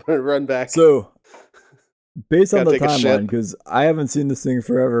 Run back. So, based on the timeline, because I haven't seen this thing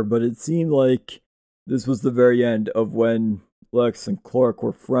forever, but it seemed like this was the very end of when Lex and Clark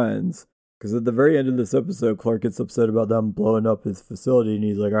were friends. Because at the very end of this episode, Clark gets upset about them blowing up his facility, and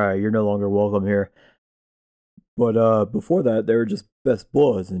he's like, all right, you're no longer welcome here. But before that, they were just best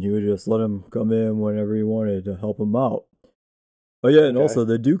buds, and he would just let him come in whenever he wanted to help him out. Oh yeah, and also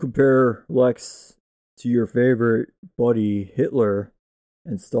they do compare Lex to your favorite buddy Hitler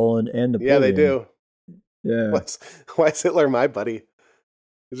and Stalin and Napoleon. Yeah, they do. Yeah. Why is Hitler my buddy?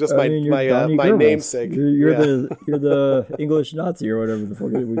 It's just my namesake. You're the English Nazi or whatever the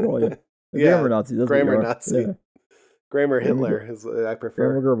fuck we call you. Grammar Nazi. That's Grammar Nazi. Yeah. Grammar Hitler is what I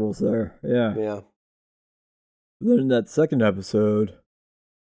prefer. Grammar Goebbels there. Yeah. Yeah. Then in that second episode,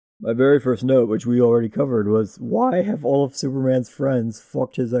 my very first note, which we already covered, was why have all of Superman's friends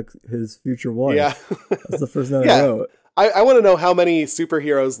fucked his future wife? Yeah. That's the first note I wrote. I want to know how many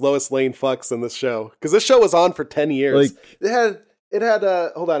superheroes Lois Lane fucks in this show, because this show was on for 10 years. Like, it had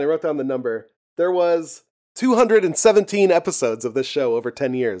hold on, I wrote down the number. There was 217 episodes of this show over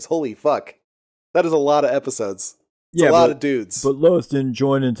 10 years. Holy fuck. That is a lot of episodes. It's a lot of dudes. But Lois didn't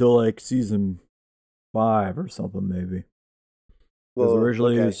join until like season 5 or something, maybe. Because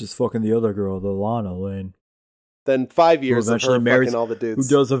originally it was just fucking the other girl, the Lana Lane. Then 5 years of her fucking all the dudes.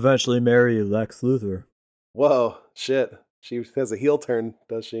 Who does eventually marry Lex Luthor. Whoa, shit. She has a heel turn,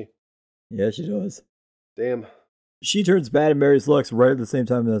 does she? Yeah, she does. Damn. She turns bad and marries Lex right at the same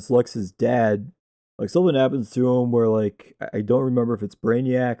time as Lex's dad. Like, something happens to him where, like, I don't remember if it's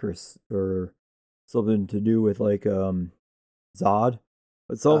Brainiac or something to do with, like, Zod.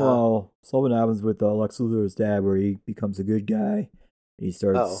 But somehow, something happens with Lex Luthor's dad where he becomes a good guy. He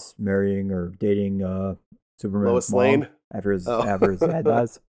starts marrying or dating Superman's Lois mom Lane? after his dad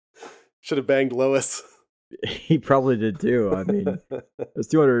dies. Should have banged Lois. He probably did too. I mean, there's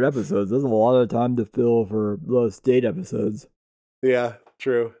 200 episodes. There's a lot of time to fill for those date episodes. Yeah,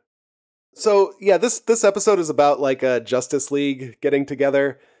 true. So, yeah, this episode is about like a Justice League getting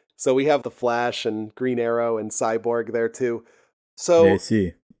together. So we have the Flash and Green Arrow and Cyborg there too. So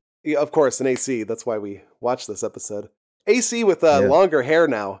AC. Yeah, of course, an AC. That's why we watched this episode. AC with longer hair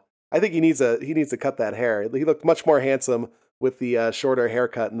now. I think he needs to cut that hair. He looked much more handsome with the shorter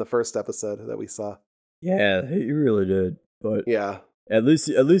haircut in the first episode that we saw. Yeah, he really did. But yeah, at least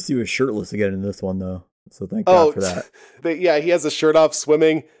he was shirtless again in this one, though. So thank God for that. Yeah, he has a shirt off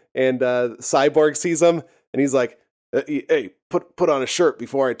swimming, and Cyborg sees him, and he's like, "Hey, put on a shirt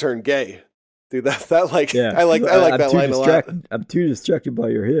before I turn gay." Dude, that like, yeah. I like that line a lot. I'm too distracted by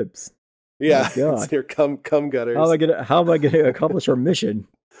your hips. Yeah, it's your cum gutters. How am I gonna accomplish our mission?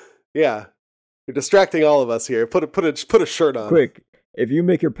 Yeah, you're distracting all of us here. Put a shirt on. Quick. If you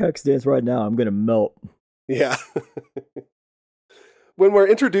make your pecs dance right now, I'm going to melt. Yeah. When we're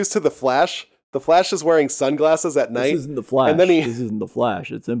introduced to the Flash is wearing sunglasses at night. This isn't the Flash. This isn't the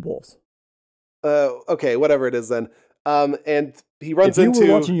Flash. It's Impulse. Okay, whatever it is then. And he runs into... If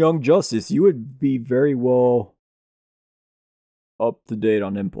you were watching Young Justice, you would be very well up to date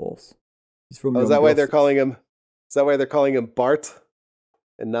on Impulse. He's from Oh, is Young that why they're Justice. calling him? Is that why they're calling him Bart,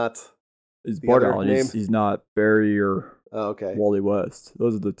 and not He's the Bart other Allen. name? He's not Barry or Oh, okay. Wally West.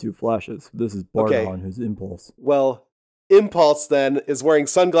 Those are the two Flashes. This is Bart Okay. Allen, who's Impulse. Well, Impulse then is wearing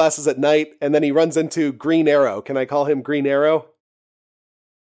sunglasses at night, and then he runs into Green Arrow. Can I call him Green Arrow?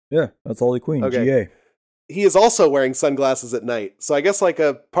 Yeah, that's Harley Quinn. Okay. GA. He is also wearing sunglasses at night. So I guess like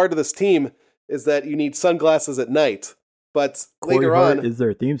a part of this team is that you need sunglasses at night. But Corey later Hart on, is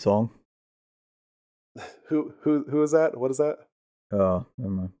their theme song. who is that? What is that? Never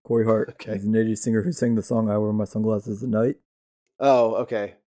mind. Corey Hart. Okay. He's an 80s singer who sang the song "I Wear My Sunglasses at Night." Oh,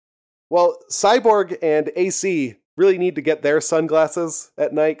 okay. Well, Cyborg and AC really need to get their sunglasses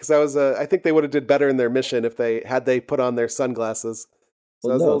at night because I think they would have did better in their mission if they put on their sunglasses. So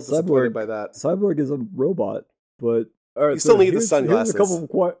I was a little disappointed by that. Cyborg is a robot, but all right, You still need the sunglasses.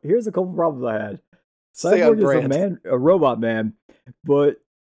 Here's a couple problems I had. Stay on Cyborg brand. is a robot man, but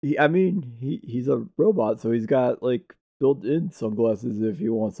he's a robot, so he's got like built-in sunglasses if he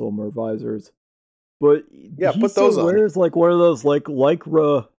wants them or visors. But Yeah, he put still those on. wears like one of those like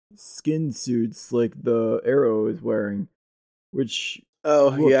lycra skin suits like the Arrow is wearing, which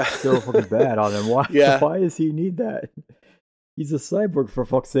looks so fucking bad on him. Why? Yeah. Why does he need that? He's a cyborg, for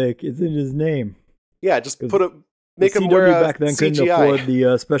fuck's sake. It's in his name. Yeah, just make him CW wear a back then couldn't CGI. afford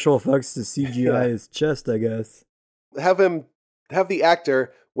the special effects to CGI his chest, I guess. Have the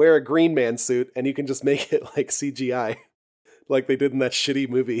actor wear a Green Man suit, and you can just make it like CGI, like they did in that shitty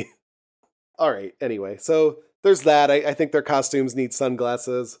movie. All right. Anyway, so there's that. I think their costumes need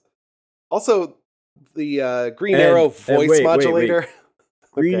sunglasses. Also, the Green Arrow voice modulator.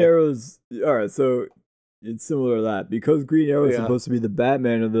 Green Okay. Arrow's all right. So it's similar to that because Green Arrow is supposed to be the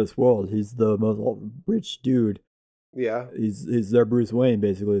Batman of this world. He's the most rich dude. Yeah. He's their Bruce Wayne,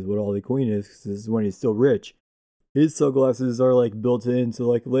 basically, is what Harley Quinn is. 'Cause this is when he's still rich. His sunglasses are like built in, so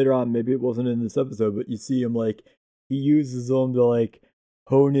like later on, maybe it wasn't in this episode, but you see him like he uses them to like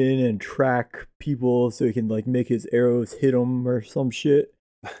hone in and track people, so he can like make his arrows hit them or some shit.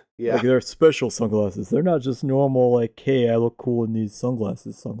 Yeah. Like they're special sunglasses. They're not just normal like, hey, I look cool in these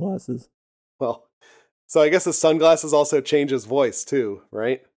sunglasses. Well, so I guess the sunglasses also change his voice too,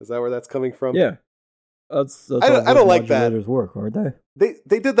 right? Is that where that's coming from? Yeah. That's I don't like that. modulators work, aren't they?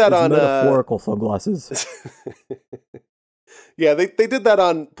 They did that It's on metaphorical sunglasses. Yeah, they did that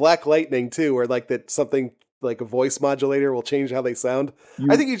on Black Lightning too, where like that something like a voice modulator will change how they sound.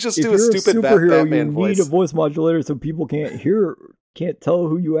 I think you just do a stupid Batman you voice. need a voice modulator so people can't tell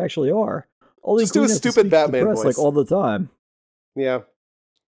who you actually are. Just do a stupid Batman voice like all the time. Yeah.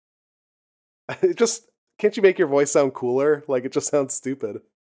 Can't you make your voice sound cooler? Like it just sounds stupid.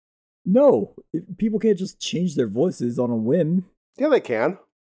 No, people can't just change their voices on a whim. Yeah, they can.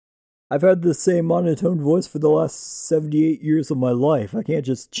 I've had the same monotone voice for the last 78 years of my life. I can't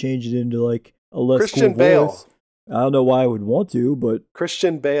just change it into like a less Christian cool Bale. voice. I don't know why I would want to, but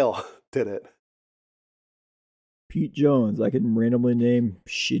Christian Bale did it. Pete Jones. I can randomly name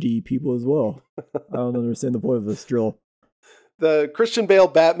shitty people as well. I don't understand the point of this drill. The Christian Bale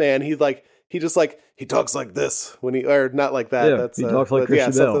Batman, he talks like this when he, or not like that. Yeah, That's he talks like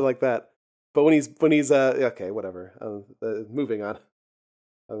Christian something Bale. like that. But when he's okay, whatever. Moving on.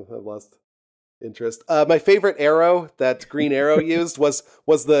 I've lost interest. My favorite arrow that Green Arrow used was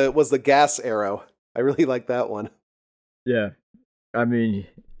the gas arrow. I really like that one. Yeah, I mean,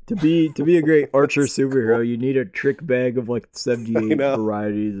 to be a great archer superhero, cool. you need a trick bag of like 78 know.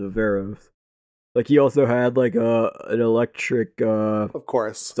 varieties of arrows. Like he also had like an electric Of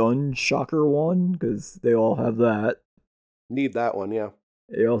course, stun shocker one because they all have that. need that one. Yeah.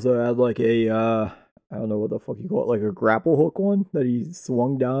 He also had like a I don't know what the fuck you call it, like a grapple hook one that he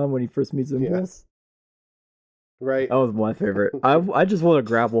swung down when he first meets Impulse. Right. That was my favorite. I just want a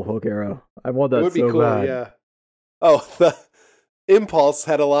grapple hook arrow. I want that It would be so cool. bad. Yeah. Oh, the Impulse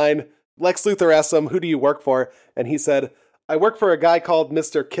had a line. Lex Luthor asked him, "Who do you work for?" And he said, "I work for a guy called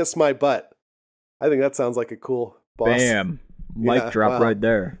Mr. Kiss My Butt." I think that sounds like a cool boss. Bam. Mic Yeah, drop wow. right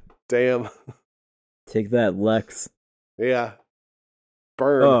there. Damn. Take that, Lex. Yeah.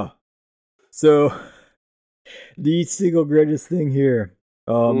 Burn. So the single greatest thing here.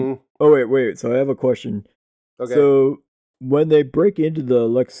 Oh wait. So I have a question. Okay. So when they break into the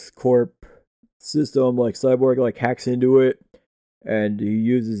LexCorp system, like Cyborg like hacks into it and he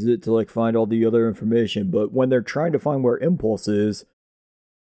uses it to like find all the other information. But when they're trying to find where Impulse is,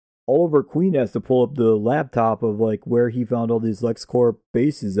 Oliver Queen has to pull up the laptop of like where he found all these LexCorp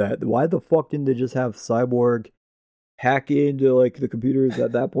bases at. Why the fuck didn't they just have Cyborg hack into like the computers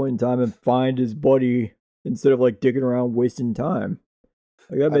at that point in time and find his buddy instead of like digging around wasting time?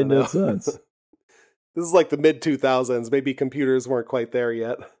 Like that made no sense. This is like the mid 2000s. Maybe computers weren't quite there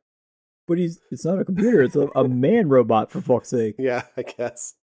yet. But it's not a computer. It's a man robot, for fuck's sake. Yeah, I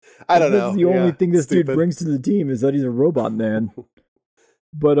guess. I don't know. That's the only thing this dude brings to the team is that he's a robot man.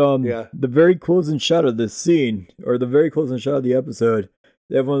 But the very closing shot of this scene, or the very closing shot of the episode,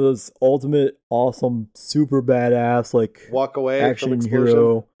 they have one of those ultimate, awesome, super badass, like walk away action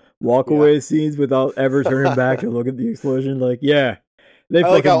hero walk away scenes without ever turning back to look at the explosion. Like, yeah, they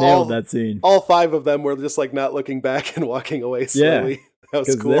fucking nailed that scene. All 5 of them were just like not looking back and walking away slowly. Yeah, that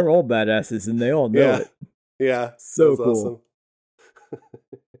was cool. They're all badasses and they all know it. Yeah, so cool. Awesome.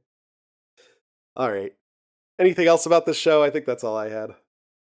 All right. Anything else about this show? I think that's all I had.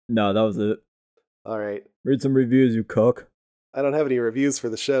 No, that was it. All right. Read some reviews, you cuck. I don't have any reviews for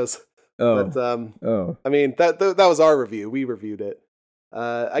the shows. Oh. But, I mean, that was our review. We reviewed it.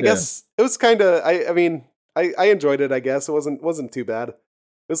 I guess it was kind of, I mean, I enjoyed it, I guess. It wasn't too bad. It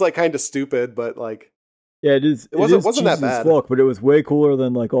was like kind of stupid, but like, yeah, it wasn't that bad. Fuck, but it was way cooler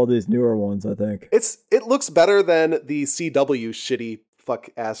than like all these newer ones, I think. It looks better than the CW shitty fuck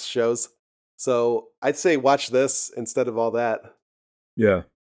ass shows. So I'd say watch this instead of all that. Yeah.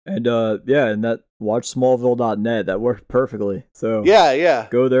 And and that watch Smallville.net, that worked perfectly. So yeah.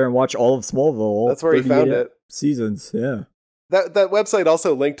 Go there and watch all of Smallville. That's where he found it. Seasons, yeah. That website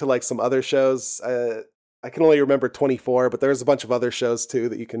also linked to like some other shows. I can only remember 24, but there's a bunch of other shows too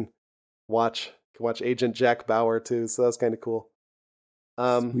that you can watch. You can watch Agent Jack Bauer too, so that's kind of cool.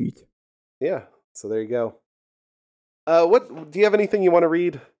 Sweet. Yeah, so there you go. What do you have anything you want to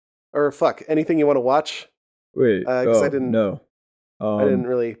read? Or anything you want to watch? Wait, because I didn't know. I didn't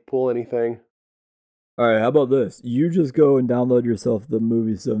really pull anything. All right, how about this? You just go and download yourself the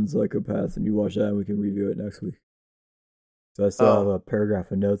movie Seven Psychopaths, and you watch that, and we can review it next week. So I still have a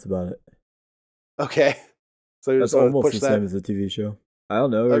paragraph of notes about it. Okay. So that's almost the same as a TV show. I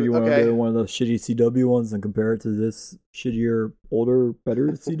don't know. Or you want to go to one of those shitty CW ones and compare it to this shittier, older, better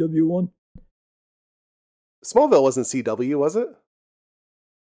CW one? Smallville wasn't CW, was it?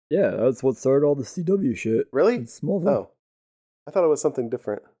 Yeah, that's what started all the CW shit. Really? Smallville. Oh, I thought it was something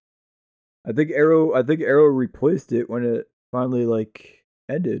different. I think Arrow replaced it when it finally like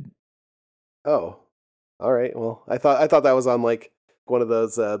ended. Oh, all right. Well, I thought that was on like one of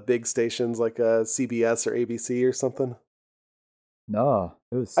those big stations like CBS or ABC or something. Nah,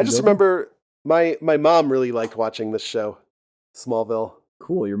 it was CW. I just remember my mom really liked watching this show, Smallville.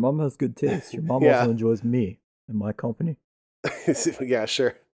 Cool. Your mom has good taste. Your mom also enjoys me and my company. Yeah,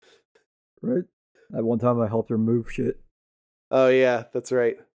 sure. Right? At one time I helped her move shit. Oh yeah, that's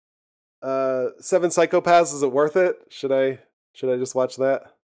right. Seven Psychopaths, is it worth it? Should I just watch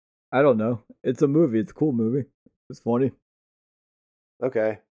that? I don't know. It's a movie. It's a cool movie. It's funny.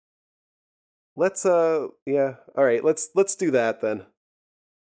 Okay. Let's yeah. All right, let's do that then.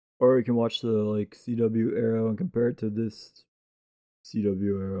 Or we can watch the like CW Arrow and compare it to this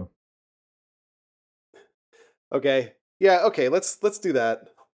CW Arrow. Okay. Yeah, okay, let's do that.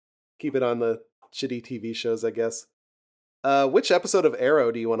 Keep it on the shitty TV shows, I guess. Which episode of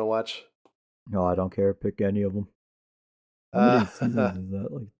Arrow do you want to watch? No, I don't care. Pick any of them. How many seasons is that?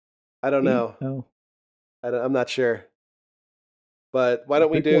 Like, I don't know. No. I'm not sure. But why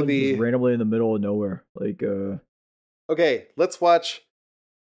don't we do the just randomly in the middle of nowhere? Like Okay, let's watch.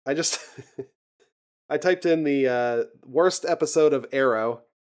 I just I typed in the worst episode of Arrow.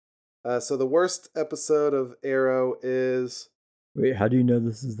 So the worst episode of Arrow is. Wait, how do you know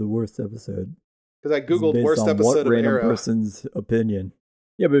this is the worst episode? Because I googled worst episode of Arrow. Random person's opinion.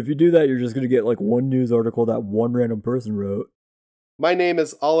 Yeah, but if you do that, you're just going to get like one news article that one random person wrote. My Name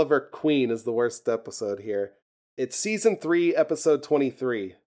is Oliver Queen is the worst episode here. It's season 3, episode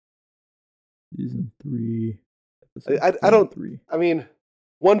 23. Season 3. I don't. I mean,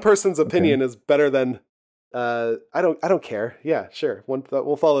 one person's opinion is better than. I don't care. Yeah, sure.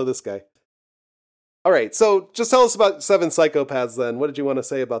 We'll follow this guy. All right. So just tell us about Seven Psychopaths then. What did you want to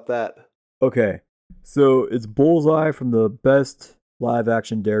say about that? Okay. So it's Bullseye from the best live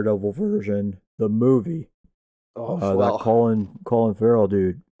action Daredevil version, the movie. Oh, well. That Colin Farrell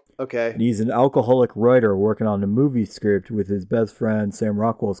dude. Okay. And he's an alcoholic writer working on a movie script with his best friend, Sam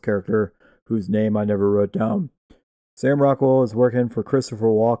Rockwell's character, whose name I never wrote down. Sam Rockwell is working for Christopher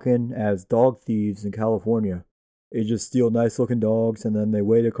Walken as dog thieves in California. They just steal nice looking dogs and then they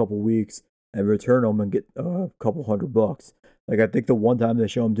wait a couple weeks and return them and get a couple $100. Like, I think the one time they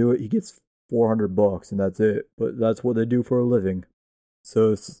show him do it, he gets $400 and that's it. But that's what they do for a living.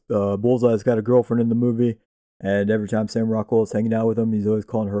 So Bullseye's got a girlfriend in the movie, and every time Sam Rockwell is hanging out with him, he's always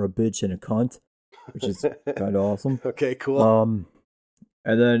calling her a bitch and a cunt, which is kind of awesome. Okay, cool.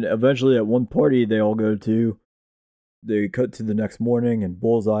 And then eventually at one party they all go to, they cut to the next morning, and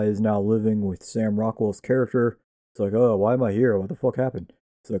Bullseye is now living with Sam Rockwell's character. It's like, oh, why am I here? What the fuck happened?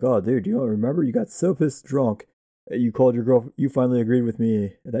 It's like, oh, dude, you don't remember? You got so pissed drunk. You called your girl. You finally agreed with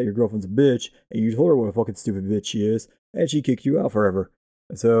me that your girlfriend's a bitch, and you told her what a fucking stupid bitch she is, and she kicked you out forever.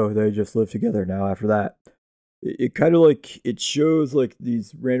 And so they just live together now after that. It kind of like, it shows like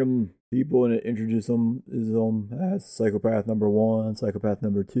these random people and it introduces them as psychopath number one, psychopath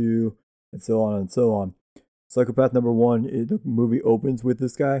number two, and so on and so on. Psychopath number one, the movie opens with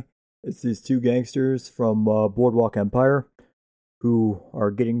this guy. It's these two gangsters from Boardwalk Empire who are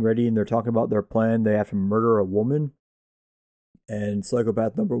getting ready and they're talking about their plan. They have to murder a woman. And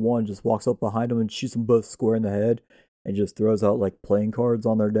psychopath number one just walks up behind them and shoots them both square in the head and just throws out like playing cards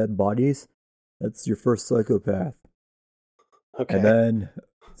on their dead bodies. That's your first psychopath. Okay. And then,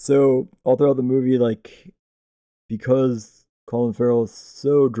 so all throughout the movie, like, because Colin Farrell is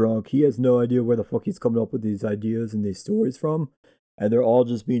so drunk, he has no idea where the fuck he's coming up with these ideas and these stories from. And they're all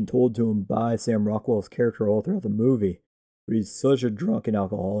just being told to him by Sam Rockwell's character all throughout the movie. But he's such a drunken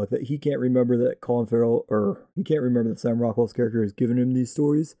alcoholic that he can't remember that he can't remember that Sam Rockwell's character has given him these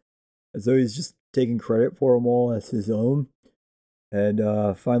stories. And so he's just taking credit for them all as his own. And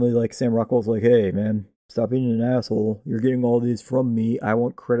finally, like, Sam Rockwell's like, hey, man, stop being an asshole. You're getting all these from me. I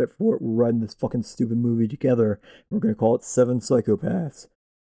want credit for it. We're writing this fucking stupid movie together. We're going to call it Seven Psychopaths.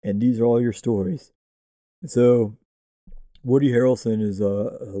 And these are all your stories. And so Woody Harrelson is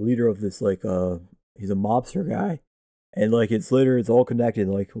a leader of this, like, he's a mobster guy. And, like, it's all connected.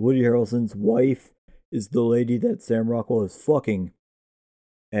 Like, Woody Harrelson's wife is the lady that Sam Rockwell is fucking.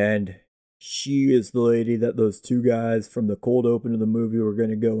 And she is the lady that those two guys from the cold open of the movie were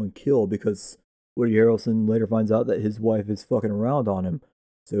going to go and kill because Woody Harrelson later finds out that his wife is fucking around on him.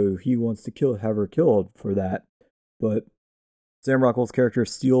 So he wants to have her killed for that. But Sam Rockwell's character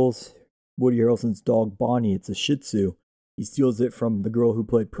steals Woody Harrelson's dog Bonnie. It's a Shih Tzu. He steals it from the girl who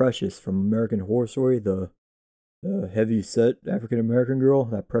played Precious from American Horror Story, the heavy set African American girl,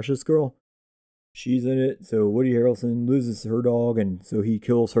 that Precious girl. She's in it. So Woody Harrelson loses her dog, and so he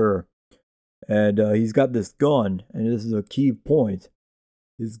kills her. And he's got this gun, and this is a key point.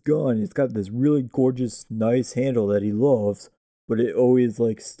 His gun, it's got this really gorgeous, nice handle that he loves, but it always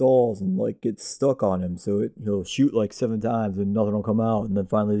like stalls and like gets stuck on him. So he'll shoot like 7 times and nothing will come out, and then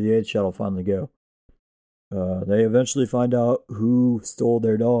finally the 8th shot will finally go. They eventually find out who stole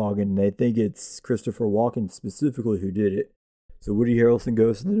their dog, and they think it's Christopher Walken specifically who did it. So Woody Harrelson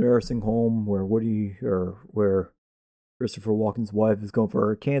goes to the nursing home where Christopher Walken's wife is going for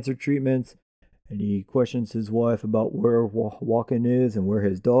her cancer treatments. And he questions his wife about where Walken is and where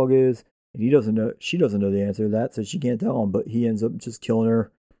his dog is. And she doesn't know the answer to that, so she can't tell him. But he ends up just killing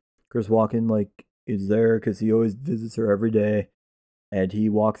her. Chris Walken, like, is there because he always visits her every day. And he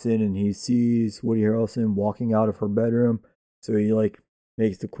walks in and he sees Woody Harrelson walking out of her bedroom. So he, like,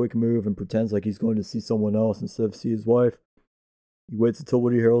 makes the quick move and pretends like he's going to see someone else instead of see his wife. He waits until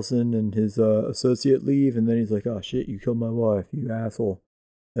Woody Harrelson and his associate leave. And then he's like, oh, shit, you killed my wife, you asshole.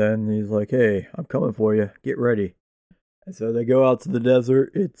 Then he's like, hey, I'm coming for you. Get ready. And so they go out to the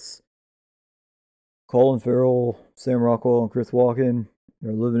desert. It's Colin Farrell, Sam Rockwell, and Chris Walken.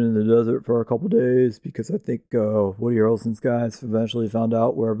 They're living in the desert for a couple days because I think Woody Harrelson's guys eventually found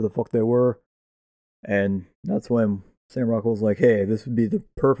out wherever the fuck they were. And that's when Sam Rockwell's like, hey, this would be the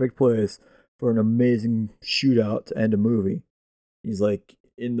perfect place for an amazing shootout to end a movie. He's like,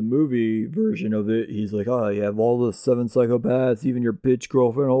 in the movie version of it, he's like, oh, you have all the 7 psychopaths, even your bitch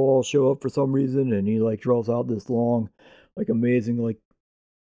girlfriend will all show up for some reason, and he like draws out this long, like amazing like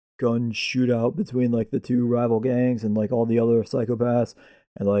gun shootout between like the 2 rival gangs and like all the other psychopaths,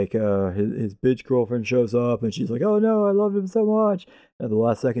 and like his bitch girlfriend shows up and she's like, oh no, I love him so much. At the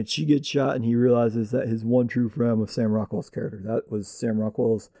last second, she gets shot, and he realizes that his one true friend was Sam Rockwell's character. That was Sam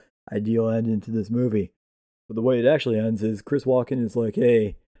Rockwell's ideal ending to this movie. But the way it actually ends is Chris Walken is like,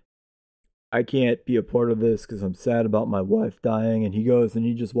 hey, I can't be a part of this because I'm sad about my wife dying. And he goes and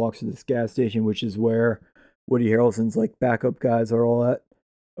he just walks to this gas station, which is where Woody Harrelson's like backup guys are all at.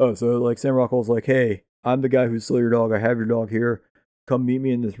 Oh, so like Sam Rockwell's like, hey, I'm the guy who stole your dog. I have your dog here. Come meet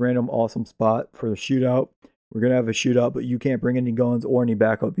me in this random awesome spot for the shootout. We're going to have a shootout, but you can't bring any guns or any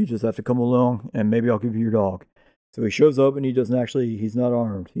backup. You just have to come along and maybe I'll give you your dog. So he shows up and he's not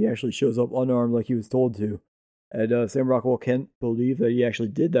armed. He actually shows up unarmed like he was told to. And Sam Rockwell can't believe that he actually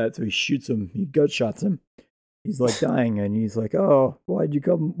did that, so he shoots him. He gunshots him. He's like dying, and he's like, "Oh, why'd you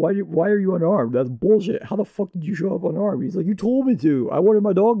come? Why are you unarmed? That's bullshit. How the fuck did you show up unarmed?" He's like, "You told me to. I wanted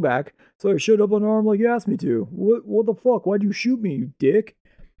my dog back, so I showed up unarmed like you asked me to. What the fuck? Why'd you shoot me, you dick?"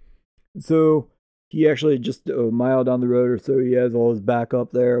 So he actually just a mile down the road or so, he has all his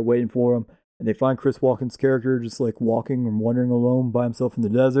backup there waiting for him, and they find Chris Walken's character just like walking and wandering alone by himself in the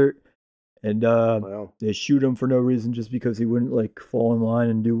desert. And Wow. they shoot him for no reason, just because he wouldn't like fall in line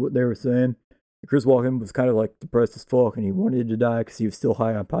and do what they were saying. Chris Walken was kind of like depressed as fuck, and he wanted to die because he was still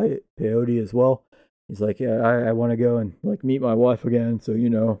high on peyote as well. He's like, yeah, I want to go and like meet my wife again. So, you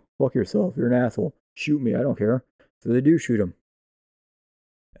know, fuck yourself. You're an asshole. Shoot me. I don't care. So they do shoot him.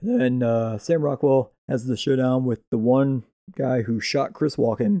 And then Sam Rockwell has the showdown with the one guy who shot Chris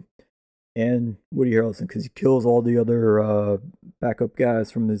Walken and Woody Harrelson, because he kills all the other backup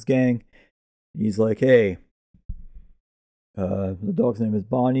guys from his gang. He's like, hey, the dog's name is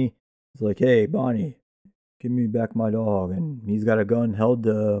Bonnie. He's like, hey, Bonnie, give me back my dog. And he's got a gun held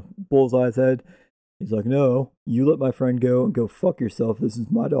to Bullseye's head. He's like, no, you let my friend go and go fuck yourself. This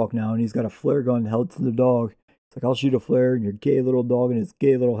is my dog now. And he's got a flare gun held to the dog. It's like, I'll shoot a flare in your gay little dog and his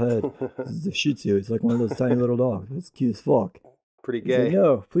gay little head. This is a Shih Tzu. It's like one of those tiny little dogs. It's cute as fuck. Pretty He's gay. like,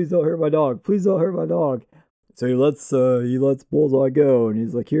 no, please don't hurt my dog. Please don't hurt my dog. So he lets Bullseye go, and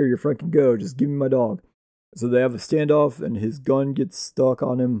he's like, here, your friend can go. Just give me my dog. So they have a standoff, and his gun gets stuck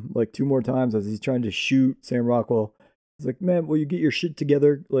on him like 2 more times as he's trying to shoot Sam Rockwell. He's like, man, will you get your shit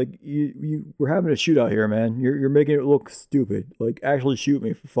together? Like, we're having a shootout here, man. You're making it look stupid. Like, actually shoot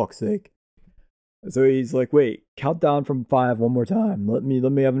me, for fuck's sake. So he's like, wait, count down from 5 one more time. Let me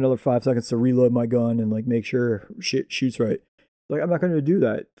have another 5 seconds to reload my gun and like make sure shit shoots right. Like, I'm not going to do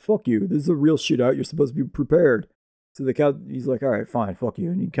that. Fuck you. This is a real shootout. You're supposed to be prepared. So he's like, all right, fine, fuck you.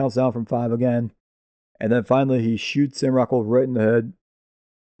 And he counts down from 5 again. And then finally he shoots Sam Rockwell right in the head.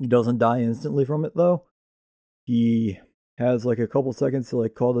 He doesn't die instantly from it, though. He has like a couple seconds to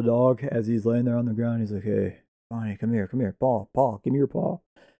like call the dog as he's laying there on the ground. He's like, hey, Bonnie, come here. Paw, give me your paw.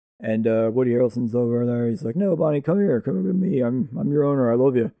 And Woody Harrelson's over there. He's like, no, Bonnie, come here with me. I'm your owner. I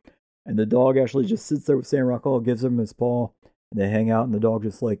love you. And the dog actually just sits there with Sam Rockwell, gives him his paw. And they hang out, and the dog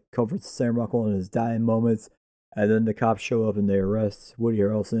just like comforts Sam Rockwell in his dying moments. And then the cops show up and they arrest Woody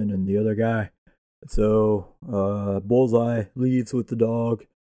Harrelson and the other guy. So Bullseye leaves with the dog,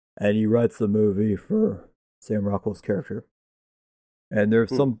 and he writes the movie for Sam Rockwell's character. And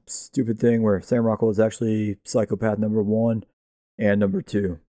there's some stupid thing where Sam Rockwell is actually psychopath number 1 and number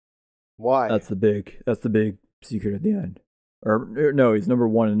 2. Why? That's the big secret at the end. Or no, he's number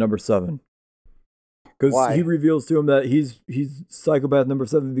 1 and number 7. Because he reveals to him that he's psychopath number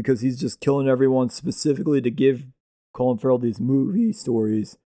 7 because he's just killing everyone specifically to give Colin Farrell these movie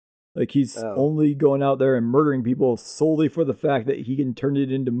stories. Like, he's only going out there and murdering people solely for the fact that he can turn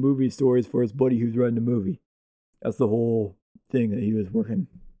it into movie stories for his buddy who's writing the movie. That's the whole thing that he was working.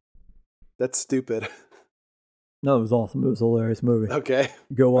 That's stupid. No, it was awesome. It was a hilarious movie. Okay.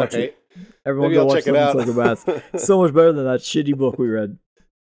 Go watch it. Everyone Maybe go I'll watch check it out. Psychopaths. So much better than that shitty book we read.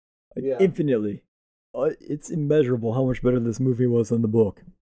 Like, Yeah. infinitely. It's immeasurable how much better this movie was than the book.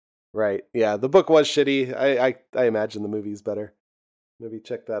 Right. Yeah, the book was shitty. I imagine the movie's better. Maybe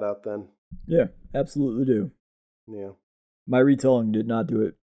check that out then. Yeah, absolutely do. Yeah. My retelling did not do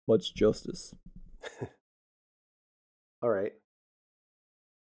it much justice. All right.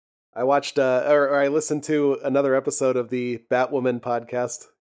 I watched or I listened to another episode of the Batwoman podcast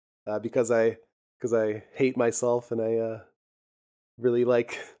because I hate myself and I really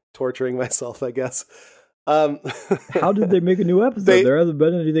like torturing myself, I guess. How did they make a new episode? There hasn't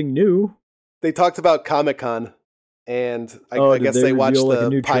been anything new. They talked about Comic-Con, and I guess they watched the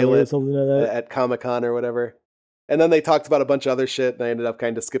new pilot or something like that? At Comic-Con or whatever. And then they talked about a bunch of other shit, and I ended up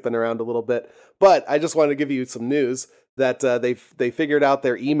kind of skipping around a little bit. But I just wanted to give you some news that they figured out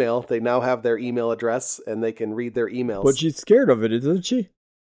their email. They now have their email address, and they can read their emails. But she's scared of it, isn't she?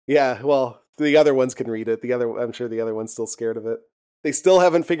 Yeah, well, the other ones can read it. I'm sure the other one's still scared of it. They still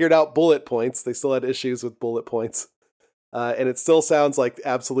haven't figured out bullet points. They still had issues with bullet points. And it still sounds like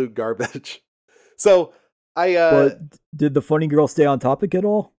absolute garbage. So But did the funny girl stay on topic at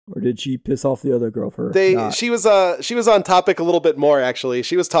all? Or did she piss off the other girl for not? She was on topic a little bit more, actually.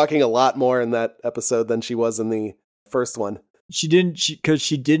 She was talking a lot more in that episode than she was in the first one. She didn't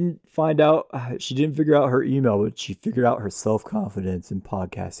figure out her email, but she figured out her self-confidence in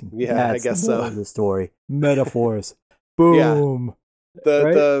podcasting. Yeah, That's I guess the so. The story. Metaphors. Boom.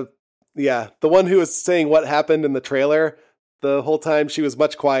 The one who was saying what happened in the trailer, the whole time she was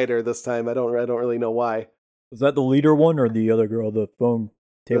much quieter this time. I don't really know why. Was that the leader one or the other girl, the phone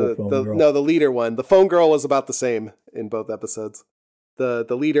girl? No, the leader one. The phone girl was about the same in both episodes. The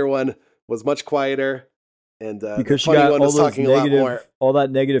leader one was much quieter, and because she got all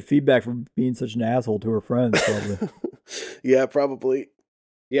that negative feedback from being such an asshole to her friends. Probably. Yeah, probably.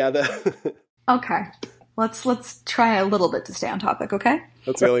 Yeah. Okay, let's try a little bit to stay on topic. Okay.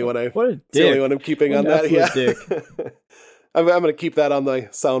 That's the only one What a dick. the only one I'm keeping on that. Yeah. Dick. I'm going to keep that on the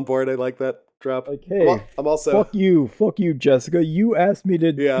soundboard. I like that. drop. Like, hey, I'm also fuck you, Jessica. You asked me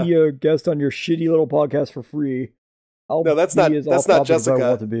to be a guest on your shitty little podcast for free. No, that's not Jessica. I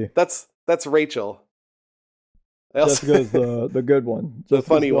want to be. That's Rachel. Jessica's the good one. The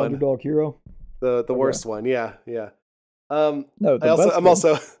funny one. Underdog hero. The worst one. Yeah. No,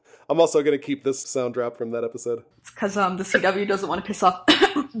 I'm also gonna keep this sound drop from that episode. It's because the CW doesn't want to piss off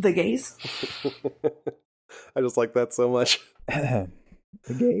the gays. I just like that so much.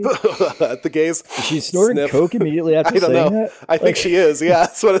 The gays. The gays. Is she snorting coke immediately after saying that? I think she is. Yeah,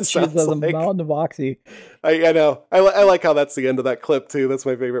 that's what it sounds like. She has a mountain of oxy. I know. I like how that's the end of that clip too. That's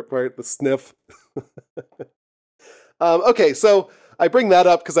my favorite part. The sniff. Okay, so I bring that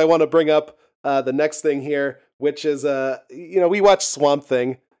up because I want to bring up the next thing here, which is we watched Swamp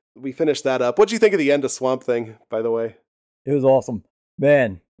Thing. We finished that up. What do you think of the end of Swamp Thing? By the way, it was awesome,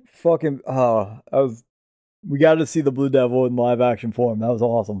 man. Fucking we got to see the Blue Devil in live action form. That was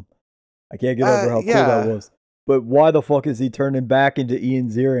awesome. I can't get over how cool that was. But why the fuck is he turning back into Ian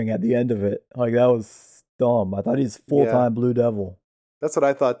Ziering at the end of it? Like, that was dumb. I thought he's full-time Blue Devil. That's what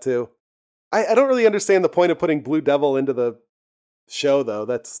I thought too. I don't really understand the point of putting Blue Devil into the show though.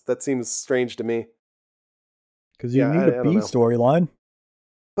 That seems strange to me. Because you need a B storyline.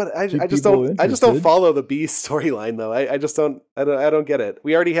 But I just don't follow the B storyline though. I don't get it.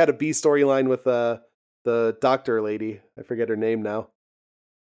 We already had a B storyline with the doctor lady. I forget her name now.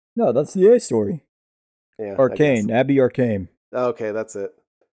 No, that's the A story. Yeah, Arcane, Abby Arcane. Okay, that's it.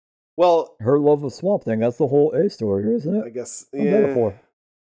 Well, her love of Swamp Thing. That's the whole A story, isn't it? I guess. A metaphor.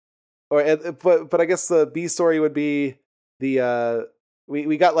 But I guess the B story would be the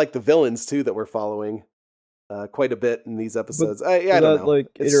we got like the villains too that we're following quite a bit in these episodes. I don't know. Like,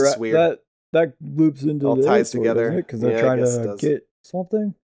 it's just weird. That loops into all the ties story, together because they're trying to get Swamp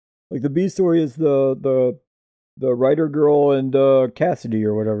Thing. Like the B story is the writer girl and Cassidy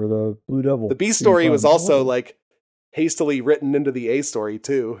or whatever, the Blue Devil. The B story was also like hastily written into the A story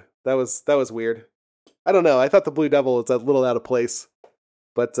too. That was weird. I don't know. I thought the Blue Devil was a little out of place,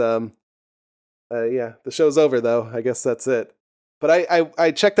 but the show's over though. I guess that's it. But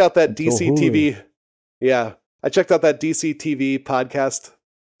I checked out that DC TV. Yeah, I checked out that DC TV podcast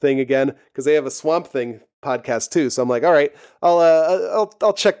thing again because they have a Swamp Thing podcast too. So I'm like, all right,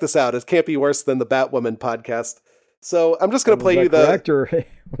 I'll check this out. It can't be worse than the Batwoman podcast. So I'm just going to play you the actor.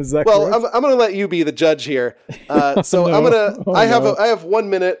 Was that well? correct? I'm going to let you be the judge here. So I'm gonna. I have 1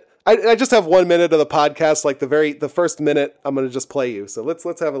 minute. I just have 1 minute of the podcast. Like the first minute, I'm going to just play you. So let's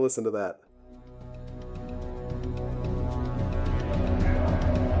have a listen to that.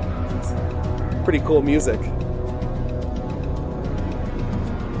 Pretty cool music.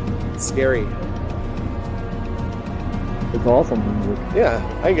 Scary. It's awesome music.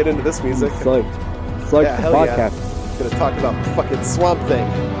 Yeah, I can get into this music. It's like the podcast. Yeah. Gonna talk about fucking Swamp Thing.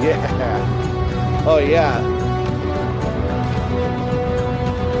 Yeah. Oh yeah.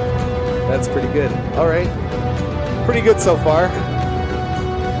 That's pretty good. All right. Pretty good so far.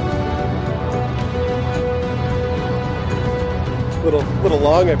 Little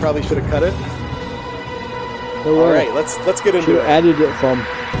long. I probably should have cut it. All right, let's get into it. Added it from.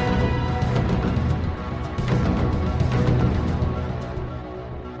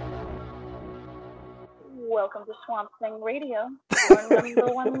 Welcome to Swamp Thing Radio, your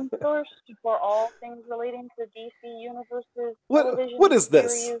number one source for all things relating to DC Universe's television What is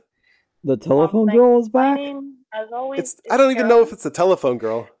this? series. The telephone girl is back? As always, I don't even know if it's a telephone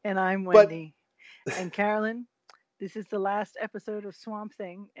girl. And I'm Wendy. And Carolyn, this is the last episode of Swamp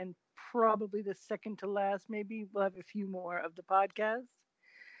Thing, and probably the second to last. Maybe we'll have a few more of the podcast.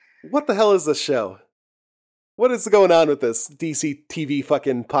 What the hell is this show? What is going on with this DC TV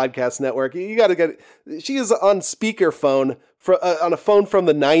fucking podcast network? You got to get it. She is on speakerphone on a phone from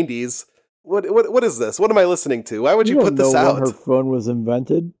the 90s. What is this? What am I listening to? Why would you put this out? When her phone was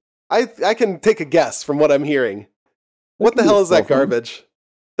invented. I can take a guess from what I'm hearing. What the hell is that garbage?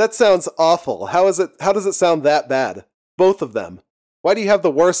 That sounds awful. How does it sound that bad? Both of them. Why do you have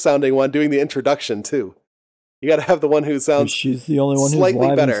the worst sounding one doing the introduction too? You got to have the one who sounds she's the only one slightly who's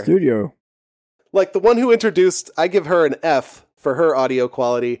live better. In studio. Like the one who introduced, I give her an F for her audio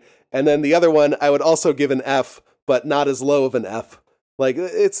quality, and then the other one I would also give an F, but not as low of an F. Like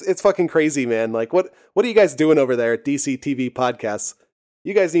it's fucking crazy, man. Like what are you guys doing over there at DC TV Podcasts?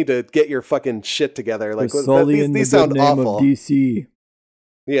 You guys need to get your fucking shit together. Like these sound awful. Of DC.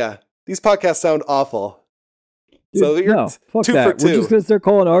 Yeah, these podcasts sound awful. Dude, so you're fuck 2 that. for 2. We're just gonna start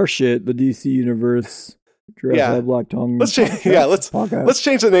calling our shit the DC Universe. Black tongue. Let's change. Yeah, let's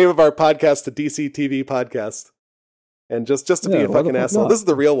change the name of our podcast to DC TV Podcast, and just to be a fucking asshole. Not? This is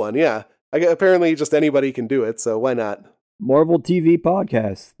the real one. Yeah, apparently just anybody can do it. So why not? Marvel TV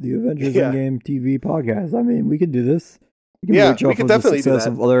podcast, the Avengers Endgame TV podcast. I mean, we could do this. We can reach out for the success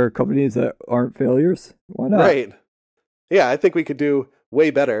of other companies that aren't failures. Why not? Right. Yeah, I think we could do way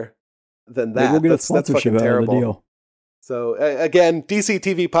better than that. We'll get a sponsorship that's fucking terrible. Out of the deal. So again, DC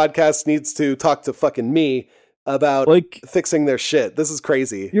TV podcast needs to talk to fucking me about fixing their shit. This is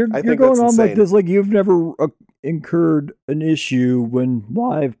crazy. You're going on like this, like you've never incurred an issue when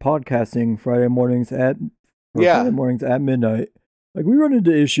live podcasting Friday mornings at midnight. Like we run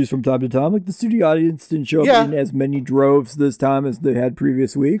into issues from time to time. Like the studio audience didn't show up in as many droves this time as they had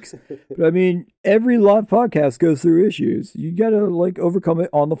previous weeks. But I mean, every live podcast goes through issues. You gotta like overcome it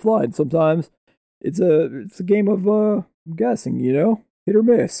on the fly. And sometimes it's a game of guessing, you know? Hit or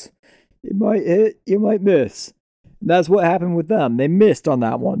miss. It might hit, you might miss. And that's what happened with them. They missed on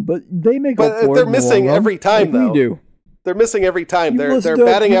that one, but they make up for it. But they're missing every time, though. We do. They're missing every time. Their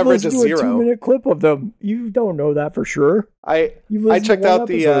batting average is 0. You've listened to a 2-minute clip of them. You don't know that for sure. I checked out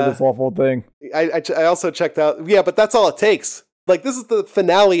this awful thing. I also checked out. Yeah, but that's all it takes. Like this is the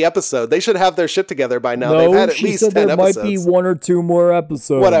finale episode. They should have their shit together by now. They've had at least 10 episodes. There might be 1 or 2 more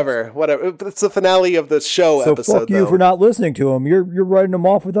episodes. Whatever. It's the finale of the show episode. So fuck you for not listening to them. You're writing them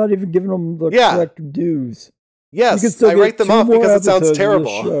off without even giving them the correct dues. Yes, I write them off because it sounds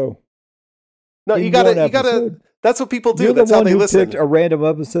terrible. No, you gotta. That's what people do. That's how they listen. You picked a random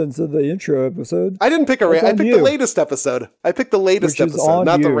episode instead of the intro episode. I didn't pick a random. I picked the latest episode. I picked the latest episode,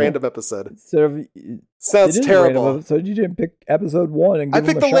 not the random episode. Sounds terrible. Episode, you didn't pick episode 1 and give I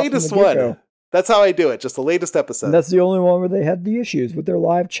picked the latest one. That's how I do it. Just the latest episode. And that's the only one where they had the issues with their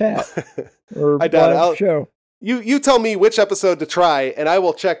live chat or live show. You tell me which episode to try, and I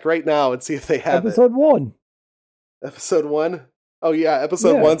will check right now and see if they have episode 1. Episode 1. Oh yeah,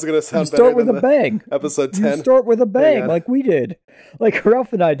 episode 1's gonna sound better. Start with a bang. Episode 10. You start with a bang, like we did, like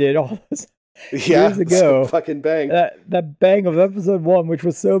Ralph and I did all this years ago. Fucking bang. That bang of episode 1, which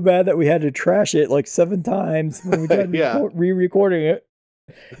was so bad that we had to trash it like 7 times when we tried re-recording it.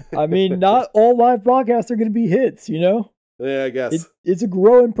 I mean, not all live podcasts are gonna be hits, you know. Yeah, I guess it's a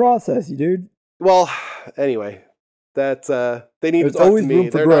growing process, dude. Well, anyway, that they need to talk to me.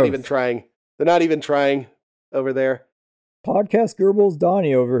 They're not even trying. They're not even trying over there. Podcast Goebbels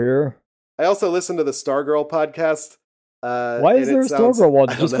Donnie over here. I also listen to the Stargirl podcast. Why is there a Stargirl one?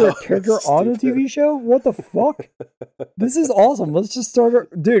 Just for a character on a TV show? What the fuck? This is awesome. Let's just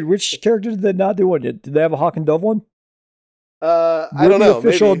start. Dude, which character did they not do one yet? Did they have a Hawk and Dove one? I don't know. We're the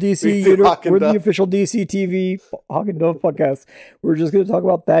official DC TV Hawk and Dove podcast. We're just going to talk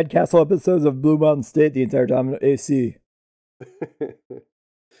about Thad Castle episodes of Blue Mountain State the entire time in AC.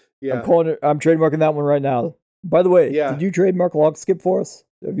 Yeah, I'm trademarking that one right now. By the way, did you trademark log skip for us?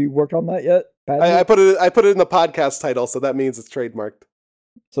 Have you worked on that yet? I put it in the podcast title, so that means it's trademarked.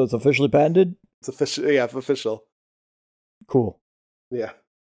 So it's officially patented? It's official. Yeah, official. Cool. Yeah.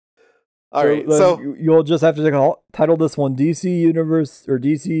 All right. So you'll just have to title this one DC Universe or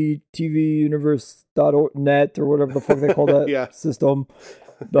DC TV Universe.net or whatever the fuck they call that system.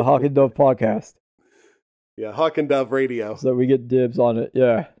 The Hawk and Dove podcast. Yeah, Hawk and Dove Radio. So we get dibs on it.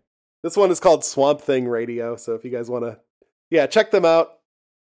 Yeah. This one is called Swamp Thing Radio, so if you guys want to, check them out.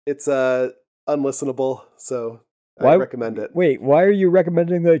 It's unlistenable, so I recommend it. Wait, why are you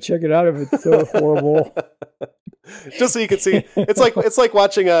recommending that I check it out if it's so horrible? Just so you can see, it's like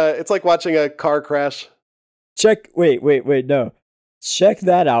watching a car crash. No. Check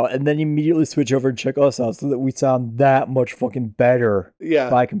that out, and then immediately switch over and check us out, so that we sound that much fucking better.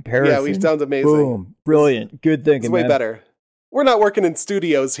 Yeah, by comparison. Yeah, we sound amazing. Boom, brilliant, good thinking. It's way better. We're not working in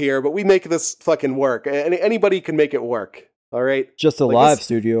studios here, but we make this fucking work. And anybody can make it work. All right? Just a live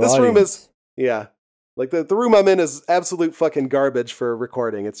studio. This room is, like the room I'm in is absolute fucking garbage for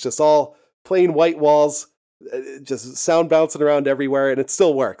recording. It's just all plain white walls, just sound bouncing around everywhere, and it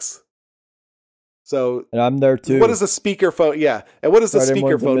still works. So, and I'm there too. What is the speakerphone? Yeah. And what is the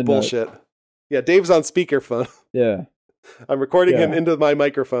speakerphone bullshit? Yeah, Dave's on speakerphone. Yeah. I'm recording him into my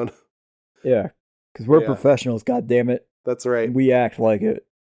microphone. Yeah. Because we're professionals, god damn it. That's right. We act like it.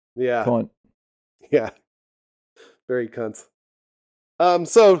 Yeah. Cunt. Yeah. Very cunt.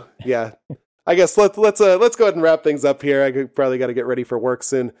 So yeah. I guess let's go ahead and wrap things up here. I probably got to get ready for work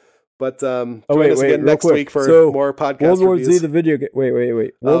soon. But join us again next week for more podcast World War reviews. Z the video game.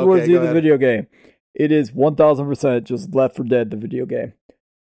 Wait. World War Z the video game. It is 1000% just Left 4 Dead the video game.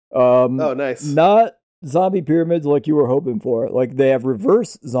 Oh, nice. Not zombie pyramids like you were hoping for. Like they have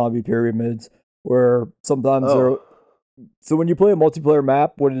reverse zombie pyramids where sometimes they're. So when you play a multiplayer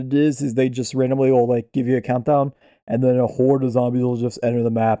map, what it is they just randomly will like give you a countdown, and then a horde of zombies will just enter the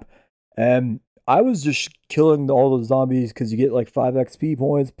map. And I was just killing all the zombies because you get like 5 XP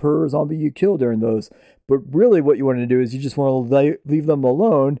points per zombie you kill during those. But really what you want to do is you just want to leave them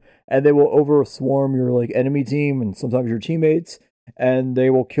alone, and they will over swarm your like enemy team and sometimes your teammates, and they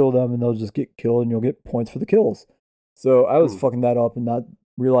will kill them and they'll just get killed and you'll get points for the kills. So I was fucking that up and not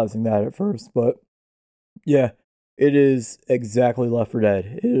realizing that at first. But yeah, it is exactly Left 4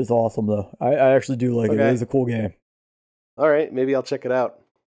 Dead. It is awesome though. I actually do like it. It is a cool game. All right, maybe I'll check it out.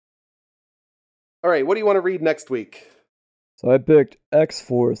 All right, what do you want to read next week? So I picked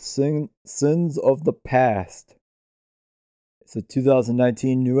X-Force, Sins of the Past. It's a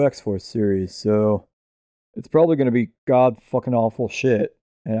 2019 new X-Force series, so it's probably going to be god fucking awful shit,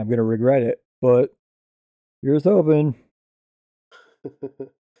 and I'm going to regret it, but here's hoping.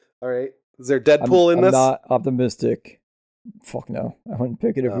 All right. Is there Deadpool in this? I'm not optimistic. Fuck no. I wouldn't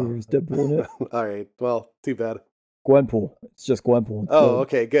pick it if there was Deadpool in it. All right. Well, too bad. Gwenpool. It's just Gwenpool.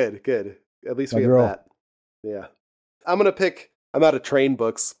 Okay. Good. At least we have that. Yeah. I'm going to pick... I'm out of train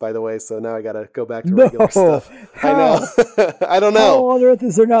books, by the way, so now I got to go back to regular stuff. How? I know. I don't know. How on earth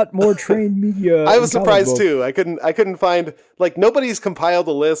is there not more train media? I was surprised too. I couldn't find, like, nobody's compiled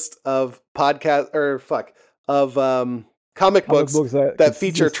a list of comic books that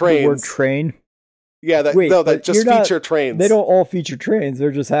feature trains. The word train. Yeah, that just feature trains. They don't all feature trains.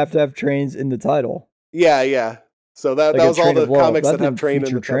 They just have to have trains in the title. Yeah. So that was all the comics that have train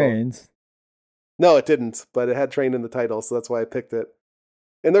in the trains. Title. No, it didn't, but it had train in the title, so that's why I picked it.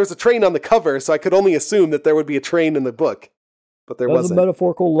 And there was a train on the cover, so I could only assume that there would be a train in the book, but there wasn't. That was a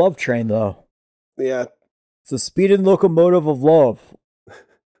metaphorical love train, though. Yeah. It's a speeding locomotive of love.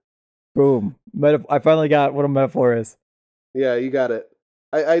 Boom. I finally got what a metaphor is. Yeah, you got it.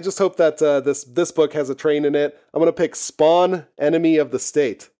 I just hope that this book has a train in it. I'm going to pick Spawn, Enemy of the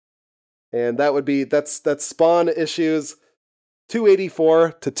State. And that's Spawn issues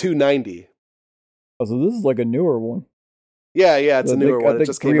 284 to 290. Oh, so this is like a newer one. Yeah, it's a newer one. I think it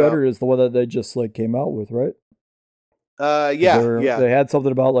just came 300 out. is the one that they just like came out with, right? Yeah. They had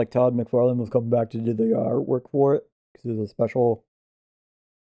something about like Todd McFarlane was coming back to do the artwork for it because there's a special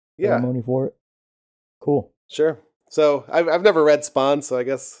ceremony for it. Cool. Sure. So I've never read Spawn, so I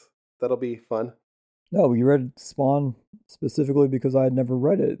guess that'll be fun. No, we read Spawn specifically because I had never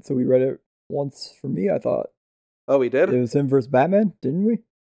read it, so we read it once for me. I thought. Oh, we did? It was him versus Batman, didn't we?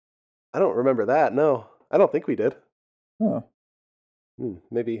 I don't remember that. No, I don't think we did. Oh.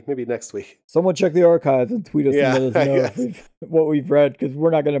 Maybe next week. Someone check the archives and tweet us and let us know what we've read, because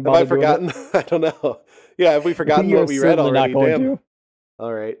we're not going to bother. Have I forgotten? I don't know. Yeah, have we forgotten what we read already? Damn.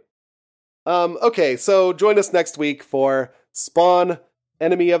 All right. Okay, so join us next week for Spawn,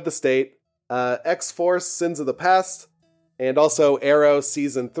 Enemy of the State, X-Force, Sins of the Past, and also Arrow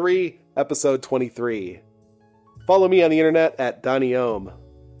Season 3, Episode 23. Follow me on the internet at Donnie Ohm.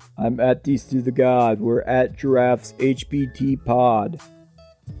 I'm at DC the God. We're at Giraffes HBT Pod.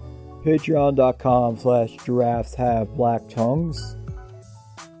 Patreon.com/giraffes have black tongues.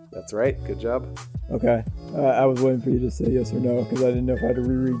 That's right. Good job. Okay. I was waiting for you to say yes or no because I didn't know if I had to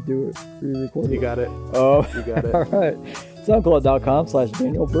re-record it. You got it. Oh, you got it. All right.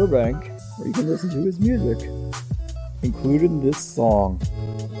 SoundCloud.com/Daniel Burbank, where you can listen to his music, including this song.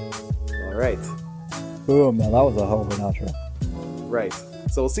 All right. Boom. Now that was a hell of an outro. Right.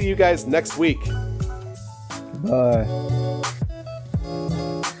 So we'll see you guys next week. Bye.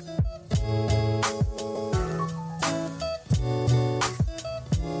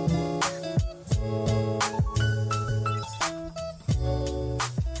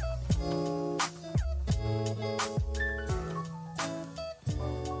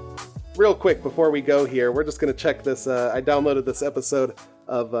 Real quick before we go here, we're just going to check this. I downloaded this episode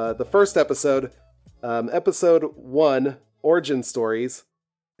of the first episode, episode 1, Origin Stories.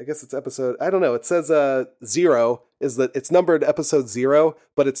 I guess it's episode, I don't know. It says 0 is that it's numbered episode 0,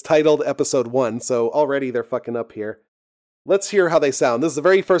 but it's titled episode 1. So already they're fucking up here. Let's hear how they sound. This is the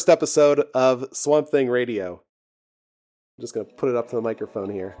very first episode of Swamp Thing Radio. I'm just going to put it up to the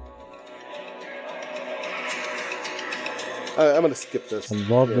microphone here. I'm going to skip this. I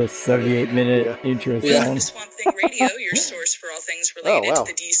love this 78-minute intro song. Welcome to Swamp Thing Radio, your source for all things related to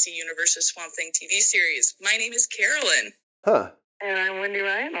the DC Universe's Swamp Thing TV series. My name is Carolyn. Huh. And I'm Wendy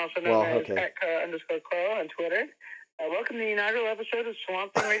Ryan, also known as @_Crow on Twitter. Welcome to the inaugural episode of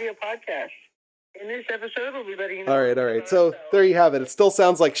Swamp Thing Radio Podcast. In this episode, we'll be letting you know... All right. So there you have it. It still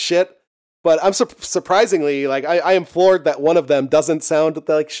sounds like shit, but I'm surprisingly, like, I am floored that one of them doesn't sound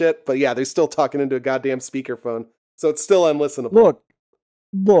like shit, but yeah, they're still talking into a goddamn speakerphone, so it's still unlistenable.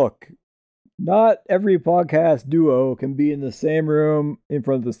 Look, not every podcast duo can be in the same room in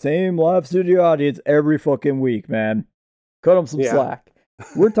front of the same live studio audience every fucking week, man. Cut them some slack.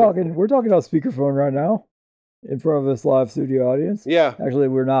 We're talking on speakerphone right now in front of this live studio audience. Yeah. Actually,